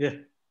 Yeah.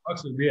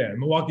 Actually, yeah,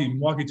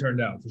 Milwaukee turned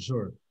out for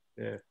sure.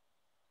 Yeah.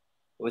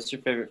 What's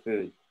your favorite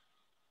food?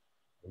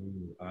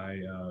 Ooh,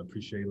 I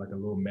appreciate like a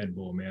little med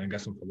bowl, man. I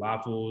got some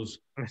falafels,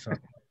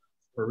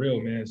 for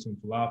real, man. Some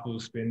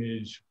falafels,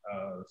 spinach,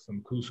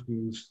 some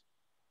couscous.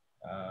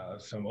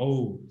 some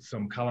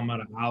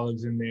Kalamata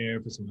olives in there,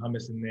 put some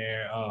hummus in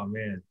there. Oh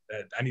man,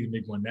 I need to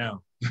make one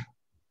now.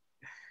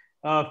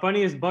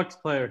 Funniest Bucks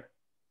player.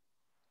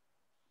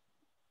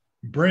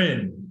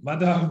 Bryn, my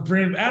dog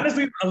Bryn.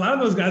 Honestly, a lot of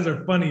those guys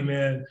are funny,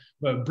 man.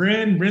 But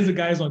Bryn's the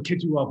guy who's gonna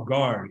catch you off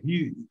guard.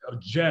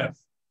 Jeff,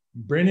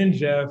 Bryn and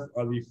Jeff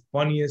are the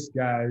funniest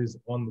guys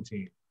on the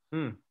team.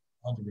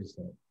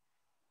 100%.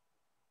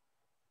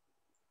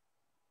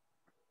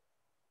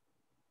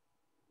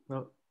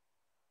 No.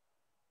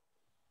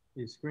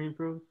 Is screen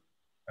proof?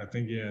 I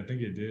think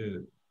it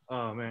did.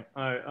 Oh man.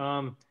 All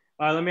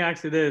right. Let me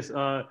ask you this.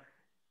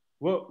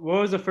 What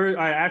was the first?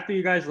 All right, after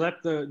you guys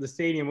left the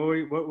stadium,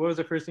 what was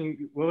the first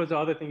thing? What was the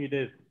other thing you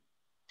did?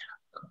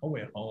 I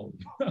went home.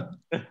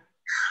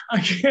 I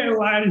can't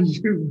lie to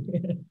you,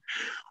 man.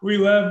 We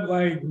left,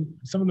 like,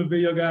 some of the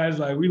video guys,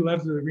 like, we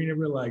left the arena.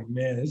 We're like,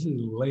 man, this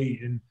is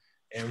late, and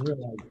we're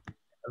like,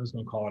 I'm just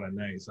gonna call it a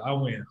night. So I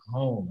went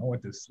home. I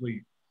went to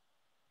sleep.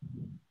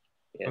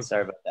 Yeah,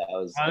 sorry about that.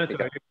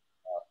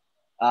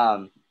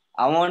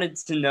 I wanted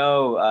to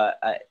know.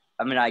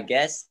 I mean, I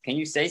guess, can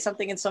you say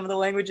something in some of the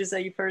languages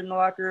that you've heard in the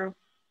locker room?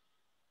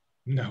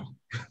 No.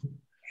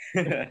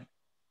 No.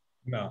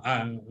 No. I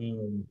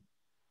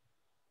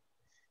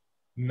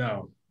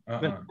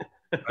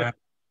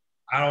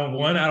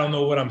don't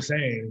know what I'm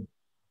saying.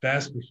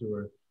 That's for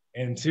sure.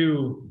 And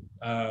two,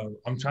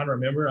 I'm trying to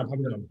remember. I'm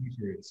probably gonna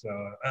butcher it. So.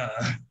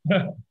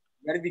 You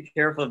got to be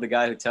careful of the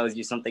guy who tells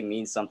you something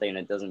means something and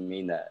it doesn't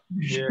mean that.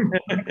 Yeah.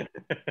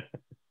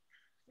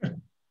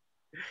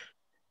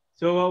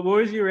 So, what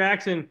was your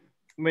reaction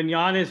when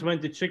Giannis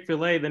went to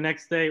Chick-fil-A the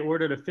next day,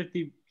 ordered a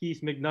 50-piece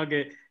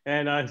McNugget,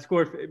 and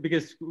scored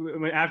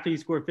after he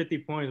scored 50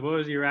 points? What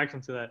was your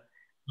reaction to that?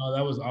 Oh,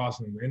 that was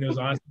awesome, and it was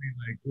honestly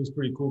it was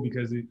pretty cool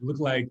because it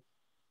looked like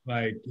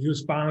he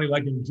was finally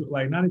not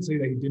to say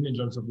that he didn't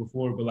enjoy himself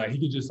before, but he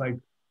could just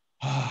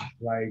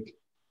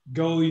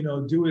go,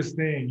 do his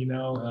thing,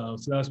 so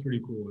that was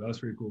pretty cool.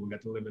 We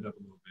got to live it up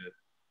a little bit.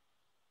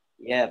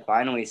 Yeah,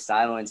 finally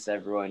silenced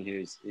everyone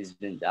who's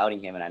been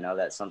doubting him, and I know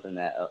that's something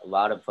that a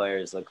lot of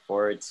players look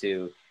forward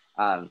to.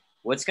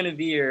 What's going to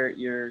be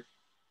your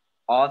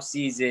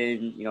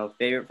off-season,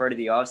 favorite part of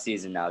the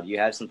off-season now? Do you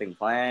have something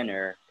planned,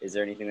 or is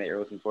there anything that you're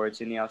looking forward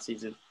to in the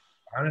off-season?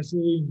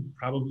 Honestly,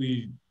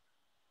 probably,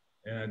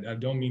 and I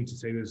don't mean to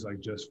say this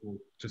just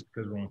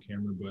because we're on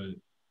camera, but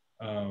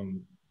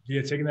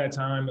taking that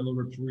time, a little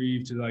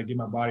reprieve to get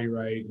my body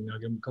right,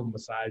 give them a couple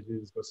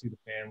massages, go see the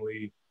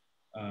family.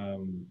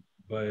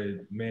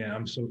 But man,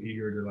 I'm so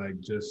eager to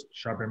just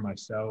sharpen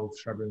myself,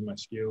 sharpen my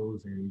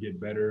skills, and get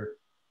better,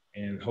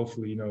 and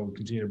hopefully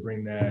continue to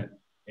bring that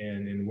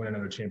and win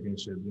another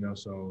championship.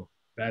 So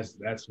that's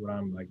what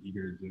I'm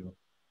eager to do.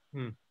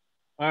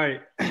 All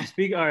right, All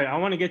right, I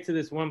want to get to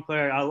this one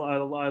player. I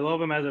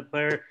love him as a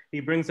player.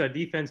 He brings a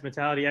defense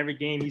mentality every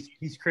game.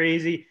 He's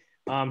crazy.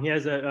 He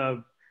has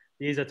a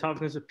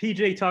toughness.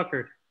 PJ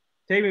Tucker.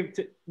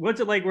 What's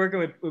it like working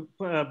with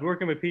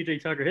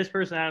PJ Tucker? His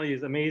personality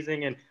is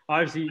amazing, and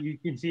obviously you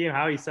can see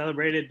how he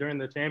celebrated during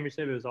the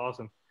championship. It was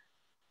awesome.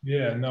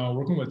 Yeah, no,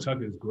 working with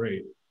Tucker is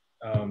great.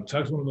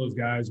 Tuck's one of those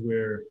guys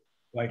where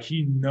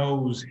he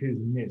knows his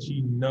niche.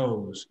 He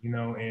knows,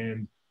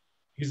 and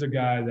he's a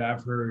guy that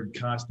I've heard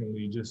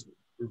constantly just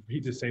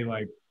repeat to say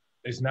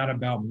it's not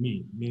about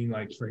me. Meaning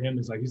for him,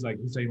 it's he's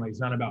saying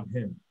it's not about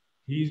him.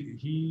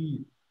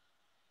 He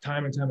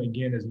time and time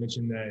again has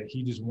mentioned that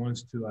he just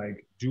wants to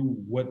do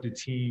what the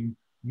team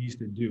needs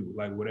to do.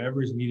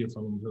 Whatever is needed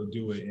from him, he'll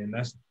do it. And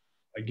that's,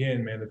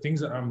 again, man, the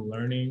things that I'm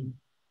learning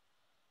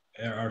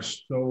are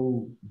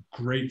so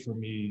great for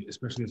me,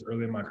 especially this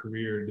early in my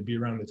career, to be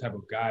around the type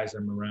of guys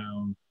I'm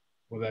around,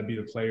 whether that be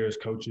the players,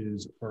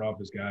 coaches, front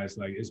office guys.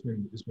 It's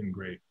been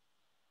great.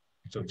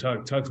 So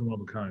Tuck's one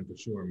of a kind for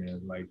sure,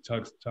 man.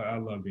 Tuck, I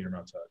love being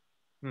around Tuck.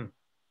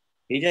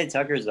 PJ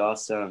Tucker's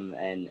awesome,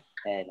 and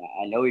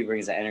I know he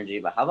brings that energy.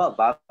 But how about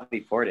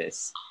Bobby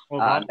Portis?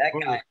 That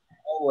guy,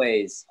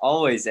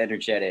 always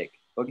energetic.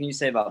 What can you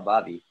say about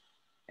Bobby?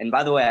 And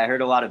by the way, I heard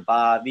a lot of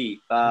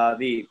Bobby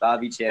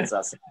chants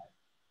outside.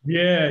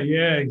 Yeah,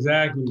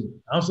 exactly.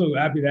 I'm so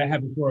happy that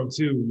happened for him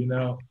too.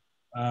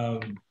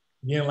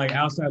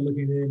 Outside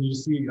looking in, you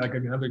see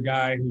another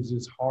guy who's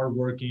just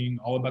hardworking,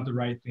 all about the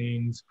right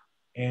things,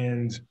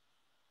 and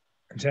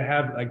to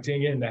have to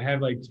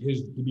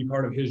be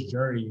part of his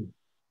journey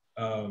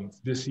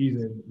this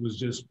season was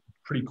just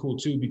pretty cool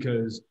too,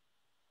 because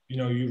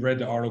you read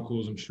the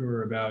articles, I'm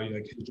sure, about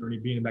his journey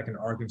being back in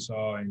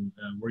Arkansas and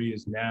where he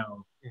is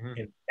now. Mm-hmm.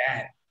 And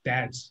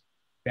that's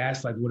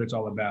what it's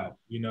all about,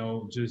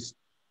 just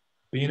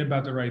being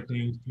about the right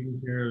things, taking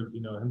care of,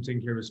 him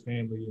taking care of his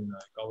family and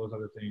all those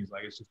other things.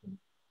 It's just been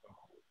so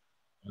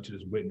cool to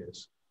just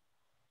witness.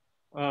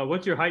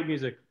 What's your hype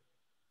music?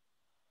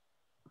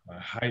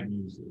 Hype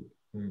music.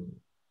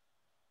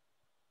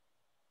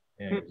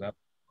 Yeah,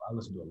 I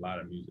listen to a lot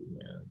of music,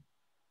 man.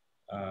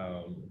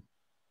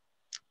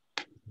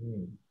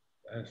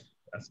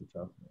 That's a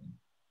tough one.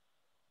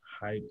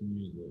 Hype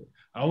music.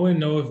 I wouldn't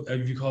know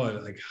if you call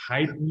it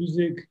hype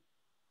music,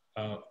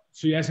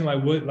 So you're asking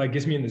like what like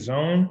gets me in the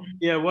zone?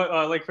 Yeah, what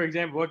like for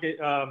example, what get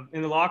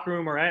in the locker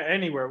room or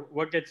anywhere,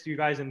 what gets you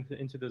guys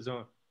into the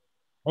zone?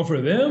 Oh,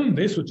 for them,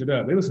 they switch it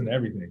up. They listen to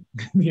everything.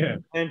 Yeah.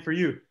 And for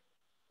you,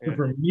 So yeah.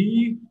 for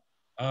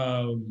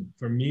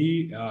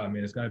me, man,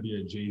 it's got to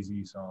be a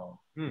Jay-Z song.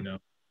 You know,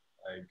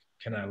 like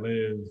 "Can I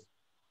Live,"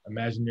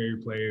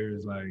 "Imaginary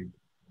Players." Like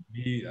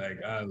me,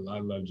 like I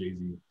love Jay-Z.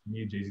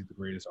 Me, Jay-Z's the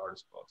greatest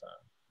artist of all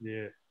time.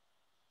 Yeah.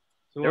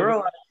 So There were a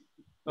lot.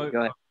 Go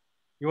ahead.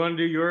 You want to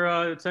do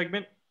your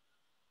segment?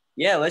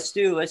 Yeah, let's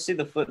do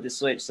the flip the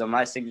switch. So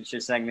my signature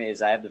segment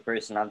is I have the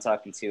person I'm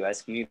talking to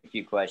asking me a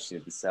few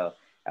questions. So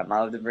I'm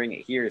allowed to bring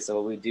it here. So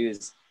what we do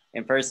is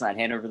in person, I'd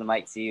hand over the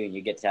mic to you, and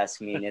you get to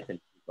ask me and Nathan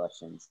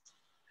questions.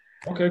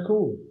 Okay,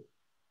 cool.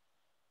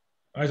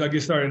 All right, so I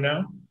get started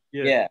now.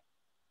 Yeah.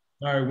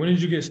 All right, when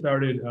did you get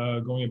started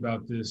going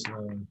about this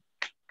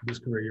this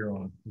career you're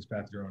on, this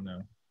path you're on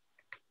now?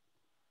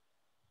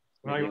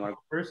 Well, you want to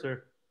go first,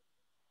 sir?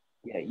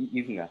 Yeah,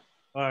 you can go.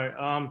 All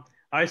right.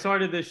 I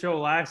started this show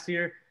last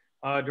year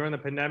during the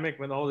pandemic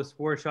when all the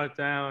sports shut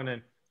down,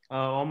 and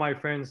all my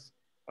friends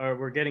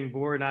were getting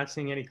bored, not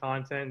seeing any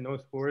content, no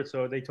sports.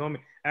 So they told me,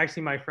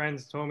 actually, my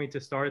friends told me to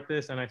start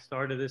this, and I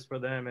started this for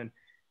them. And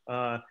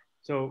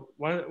so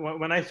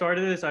when I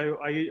started this,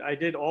 I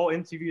did all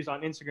interviews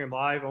on Instagram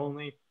Live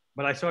only,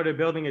 but I started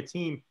building a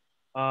team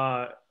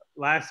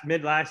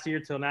mid last year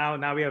till now.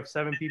 Now we have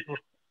 7 people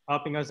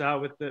helping us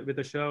out with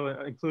the show,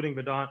 including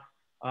Vedant.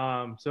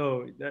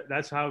 So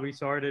that's how we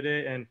started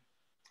it, and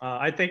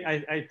I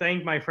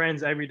thank my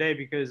friends every day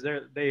because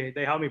they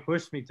help me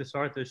push me to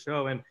start this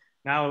show. And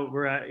now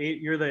we're at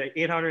you're the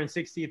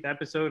 860th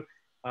episode,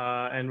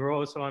 and we're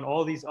also on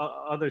all these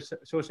other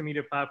social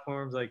media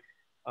platforms like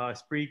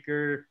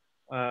Spreaker,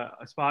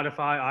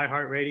 Spotify,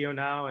 iHeartRadio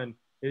now, and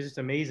it's just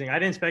amazing. I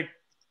didn't expect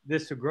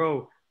this to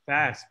grow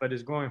fast, but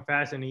it's growing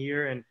fast in a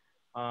year, and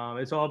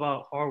it's all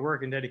about hard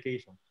work and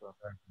dedication. So.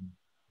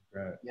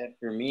 Right. Yeah,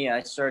 for me,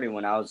 I started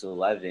when I was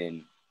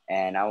 11,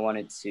 and I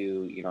wanted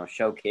to,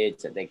 show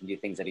kids that they can do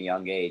things at a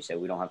young age, that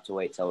we don't have to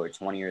wait till we're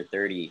 20 or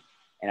 30.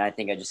 And I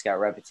think I just got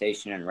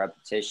repetition,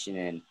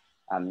 and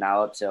I'm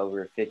now up to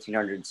over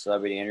 1,500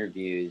 celebrity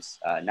interviews.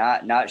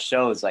 Not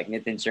shows like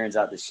Nathan churns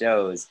out the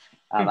shows.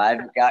 I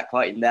haven't got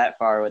quite that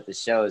far with the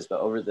shows, but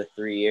over the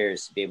 3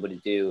 years to be able to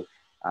do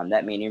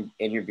that many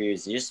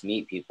interviews and just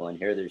meet people and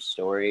hear their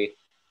story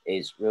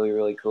is really,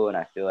 really cool. And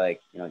I feel like,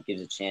 it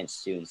gives a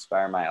chance to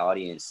inspire my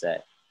audience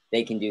that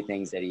they can do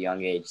things at a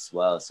young age as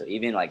well. So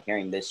even like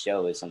hearing this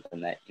show is something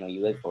that,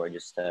 you live for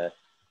just to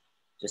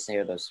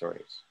hear those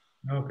stories.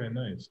 Okay,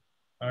 nice.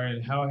 All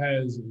right. How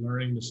has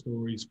learning the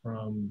stories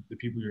from the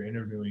people you're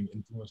interviewing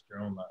influenced your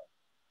own life?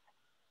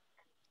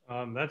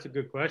 That's a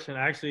good question.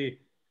 Actually,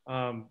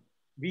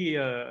 we've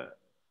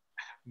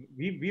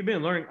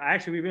been learning.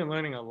 Actually, we've been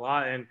learning a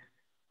lot, and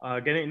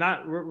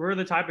we're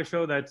the type of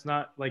show that's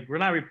not like we're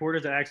not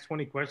reporters that ask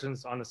 20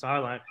 questions on the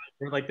sideline.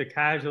 We're like the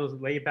casual,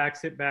 laid back,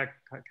 sit back,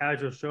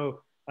 casual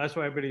show. That's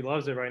why everybody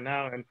loves it right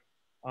now. And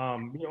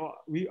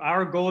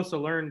our goal is to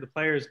learn the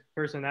players'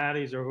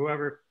 personalities or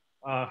whoever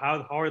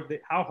how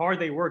hard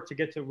they work to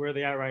get to where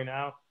they are right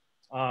now,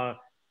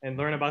 and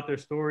learn about their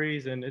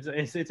stories. And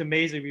it's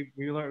amazing.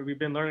 We've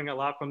been learning a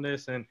lot from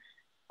this, and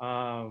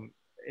I'm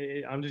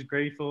just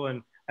grateful.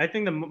 And I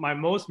think my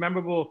most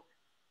memorable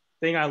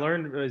thing I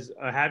learned was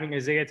having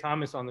Isaiah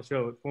Thomas on the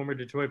show, former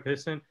Detroit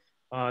Piston.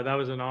 That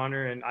was an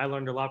honor, and I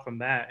learned a lot from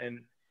that. And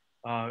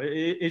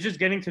it's just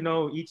getting to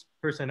know each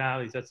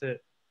personalities. That's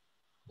it.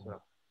 So.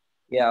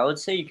 Yeah, I would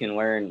say you can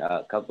learn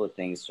a couple of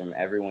things from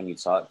everyone you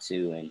talk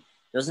to, and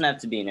it doesn't have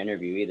to be an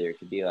interview either. It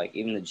could be like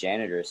even the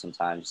janitor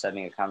sometimes, just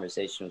having a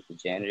conversation with the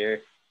janitor.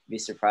 You'd be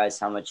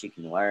surprised how much you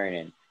can learn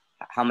and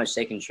how much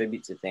they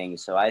contribute to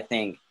things. So I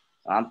think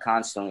I'm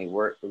constantly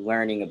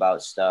learning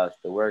about stuff,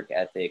 the work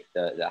ethic,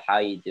 the how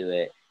you do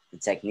it, the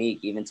technique,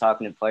 even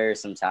talking to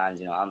players sometimes.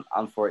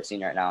 I'm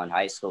 14 right now in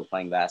high school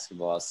playing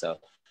basketball. So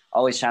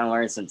always trying to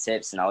learn some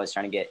tips and always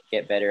trying to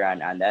get better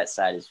on that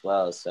side as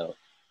well. So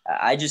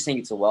I just think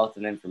it's a wealth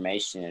of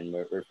information, and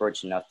we're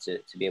fortunate enough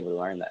to be able to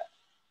learn that.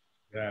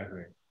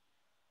 Exactly.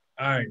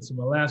 All right. So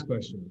my last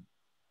question,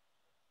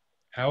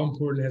 how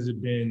important has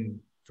it been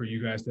for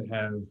you guys to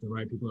have the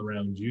right people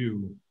around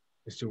you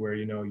as to where,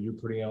 you're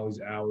putting all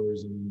these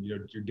hours and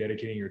you're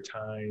dedicating your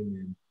time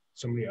and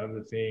so many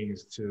other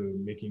things to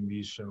making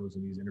these shows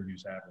and these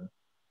interviews happen?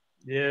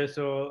 Yeah.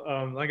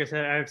 So like I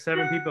said, I have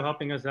 7 people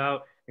helping us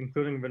out,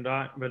 including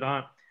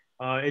Vedant.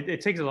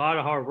 It takes a lot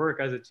of hard work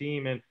as a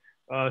team, and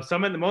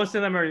most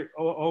of them are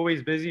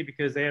always busy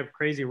because they have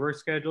crazy work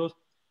schedules,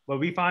 but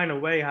we find a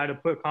way how to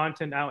put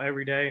content out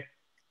every day.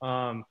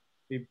 I'm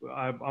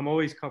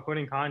always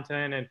putting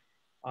content, and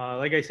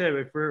like I said,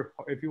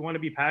 if you want to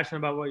be passionate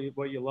about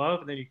what you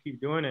love, then you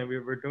keep doing it.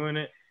 We're doing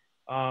it.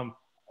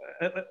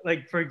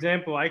 Like for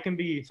example,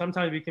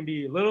 sometimes we can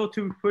be a little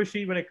too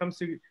pushy when it comes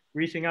to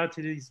reaching out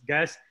to these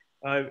guests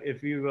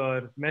if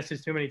you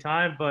message too many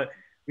times, but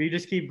we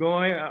just keep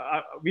going.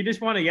 We just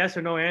want a yes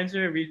or no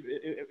answer.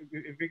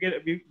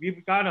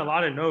 We've gotten a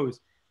lot of no's,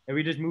 and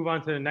we just move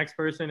on to the next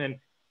person. And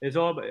It's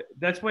all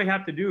that's what you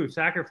have to do.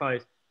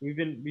 Sacrifice.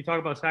 We talk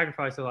about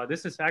sacrifice a lot.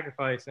 This is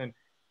sacrifice, and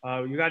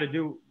you got to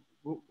do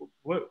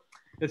what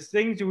the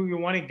things you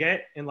want to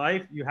get in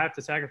life. You have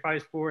to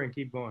sacrifice for and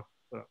keep going.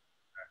 So.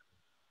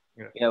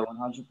 Yeah,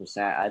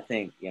 100%. I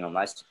think,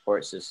 my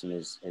support system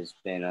has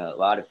been a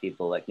lot of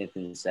people, like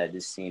Nathan said,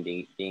 this team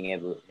being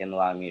able, him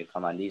allowing me to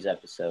come on these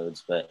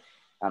episodes. But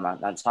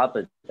on top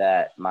of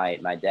that,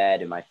 my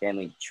dad and my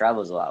family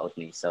travels a lot with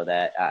me. So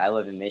that I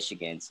live in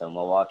Michigan. So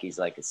Milwaukee's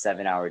like a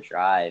 7-hour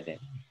drive. And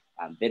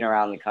I've been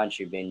around the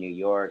country, been New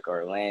York,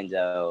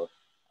 Orlando,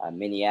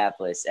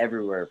 Minneapolis,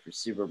 everywhere for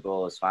Super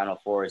Bowls, Final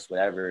Fours,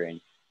 whatever. And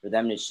for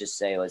them to just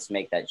say, let's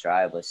make that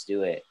drive, let's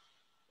do it.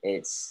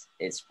 It's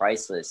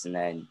priceless. And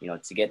then,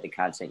 to get the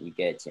content you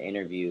get, to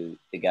interview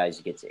the guys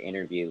you get to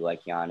interview,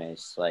 like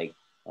Giannis, like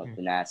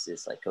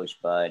Thanasis, like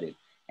Coach Bud,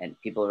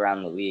 and people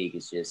around the league,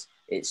 is just,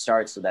 it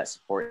starts with that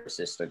support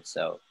system.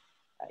 So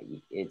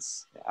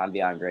I'm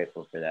beyond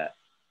grateful for that.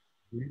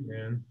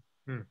 Man.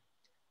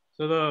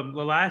 So the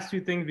last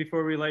two things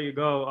before we let you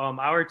go,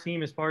 our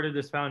team is part of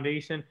this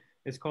foundation.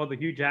 It's called the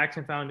Hugh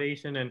Jackson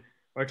Foundation, and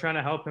we're trying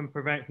to help him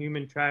prevent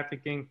human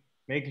trafficking,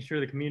 making sure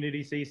the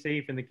community stays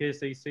safe and the kids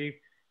stay safe.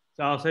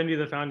 So I'll send you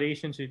the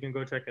foundation so you can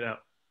go check it out.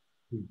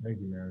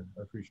 Thank you, man.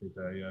 I appreciate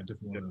that. Yeah, I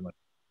definitely want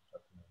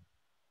to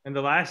And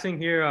the last thing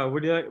here,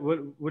 would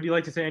you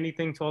like to say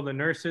anything to all the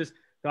nurses,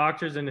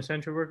 doctors, and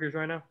essential workers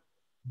right now?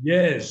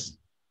 Yes.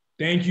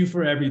 Thank you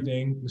for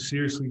everything.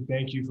 Seriously,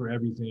 thank you for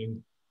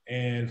everything,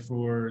 and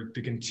for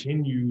the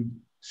continued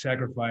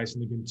sacrifice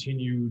and the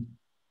continued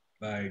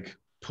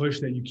push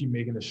that you keep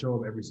making to show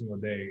up every single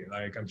day.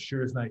 I'm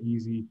sure it's not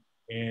easy,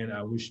 and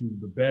I wish you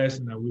the best,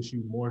 and I wish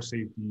you more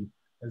safety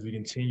as we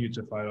continue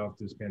to fight off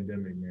this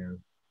pandemic, man.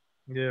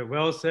 Yeah,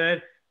 well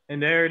said.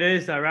 And there it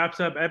is. That wraps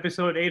up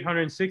episode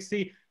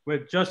 860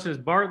 with Justice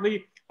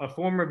Bartley, a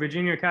former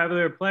Virginia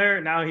Cavalier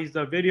player. Now he's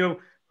the video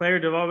player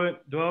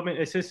development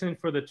assistant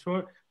for the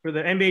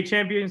NBA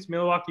champions,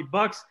 Milwaukee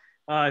Bucks.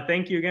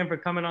 Thank you again for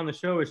coming on the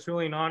show. It's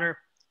truly an honor.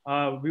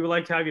 We would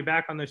like to have you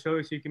back on the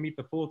show so you can meet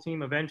the full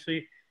team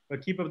eventually.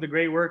 But keep up the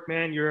great work,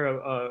 man. You're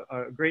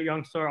a great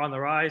young star on the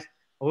rise.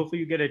 Hopefully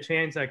you get a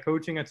chance at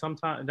coaching at some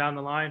time down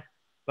the line.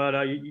 But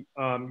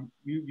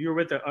you're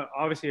with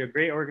obviously a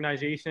great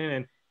organization,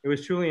 and it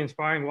was truly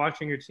inspiring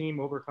watching your team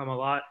overcome a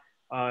lot,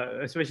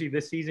 especially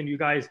this season. You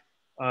guys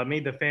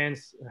made the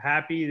fans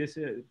happy.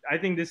 I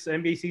think this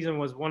NBA season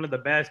was one of the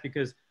best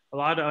because a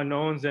lot of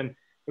unknowns, and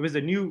it was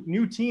the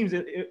new teams.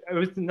 It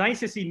was nice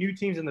to see new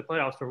teams in the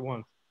playoffs for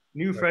once,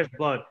 new fresh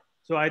blood.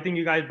 So I think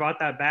you guys brought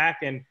that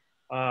back, and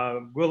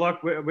good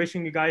luck.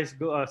 Wishing you guys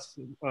good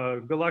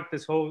luck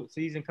this whole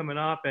season coming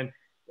up, and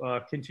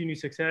continued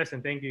success.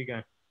 And thank you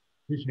again.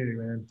 Appreciate it,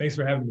 man. Thanks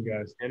for having me,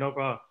 guys. Yeah, no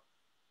problem.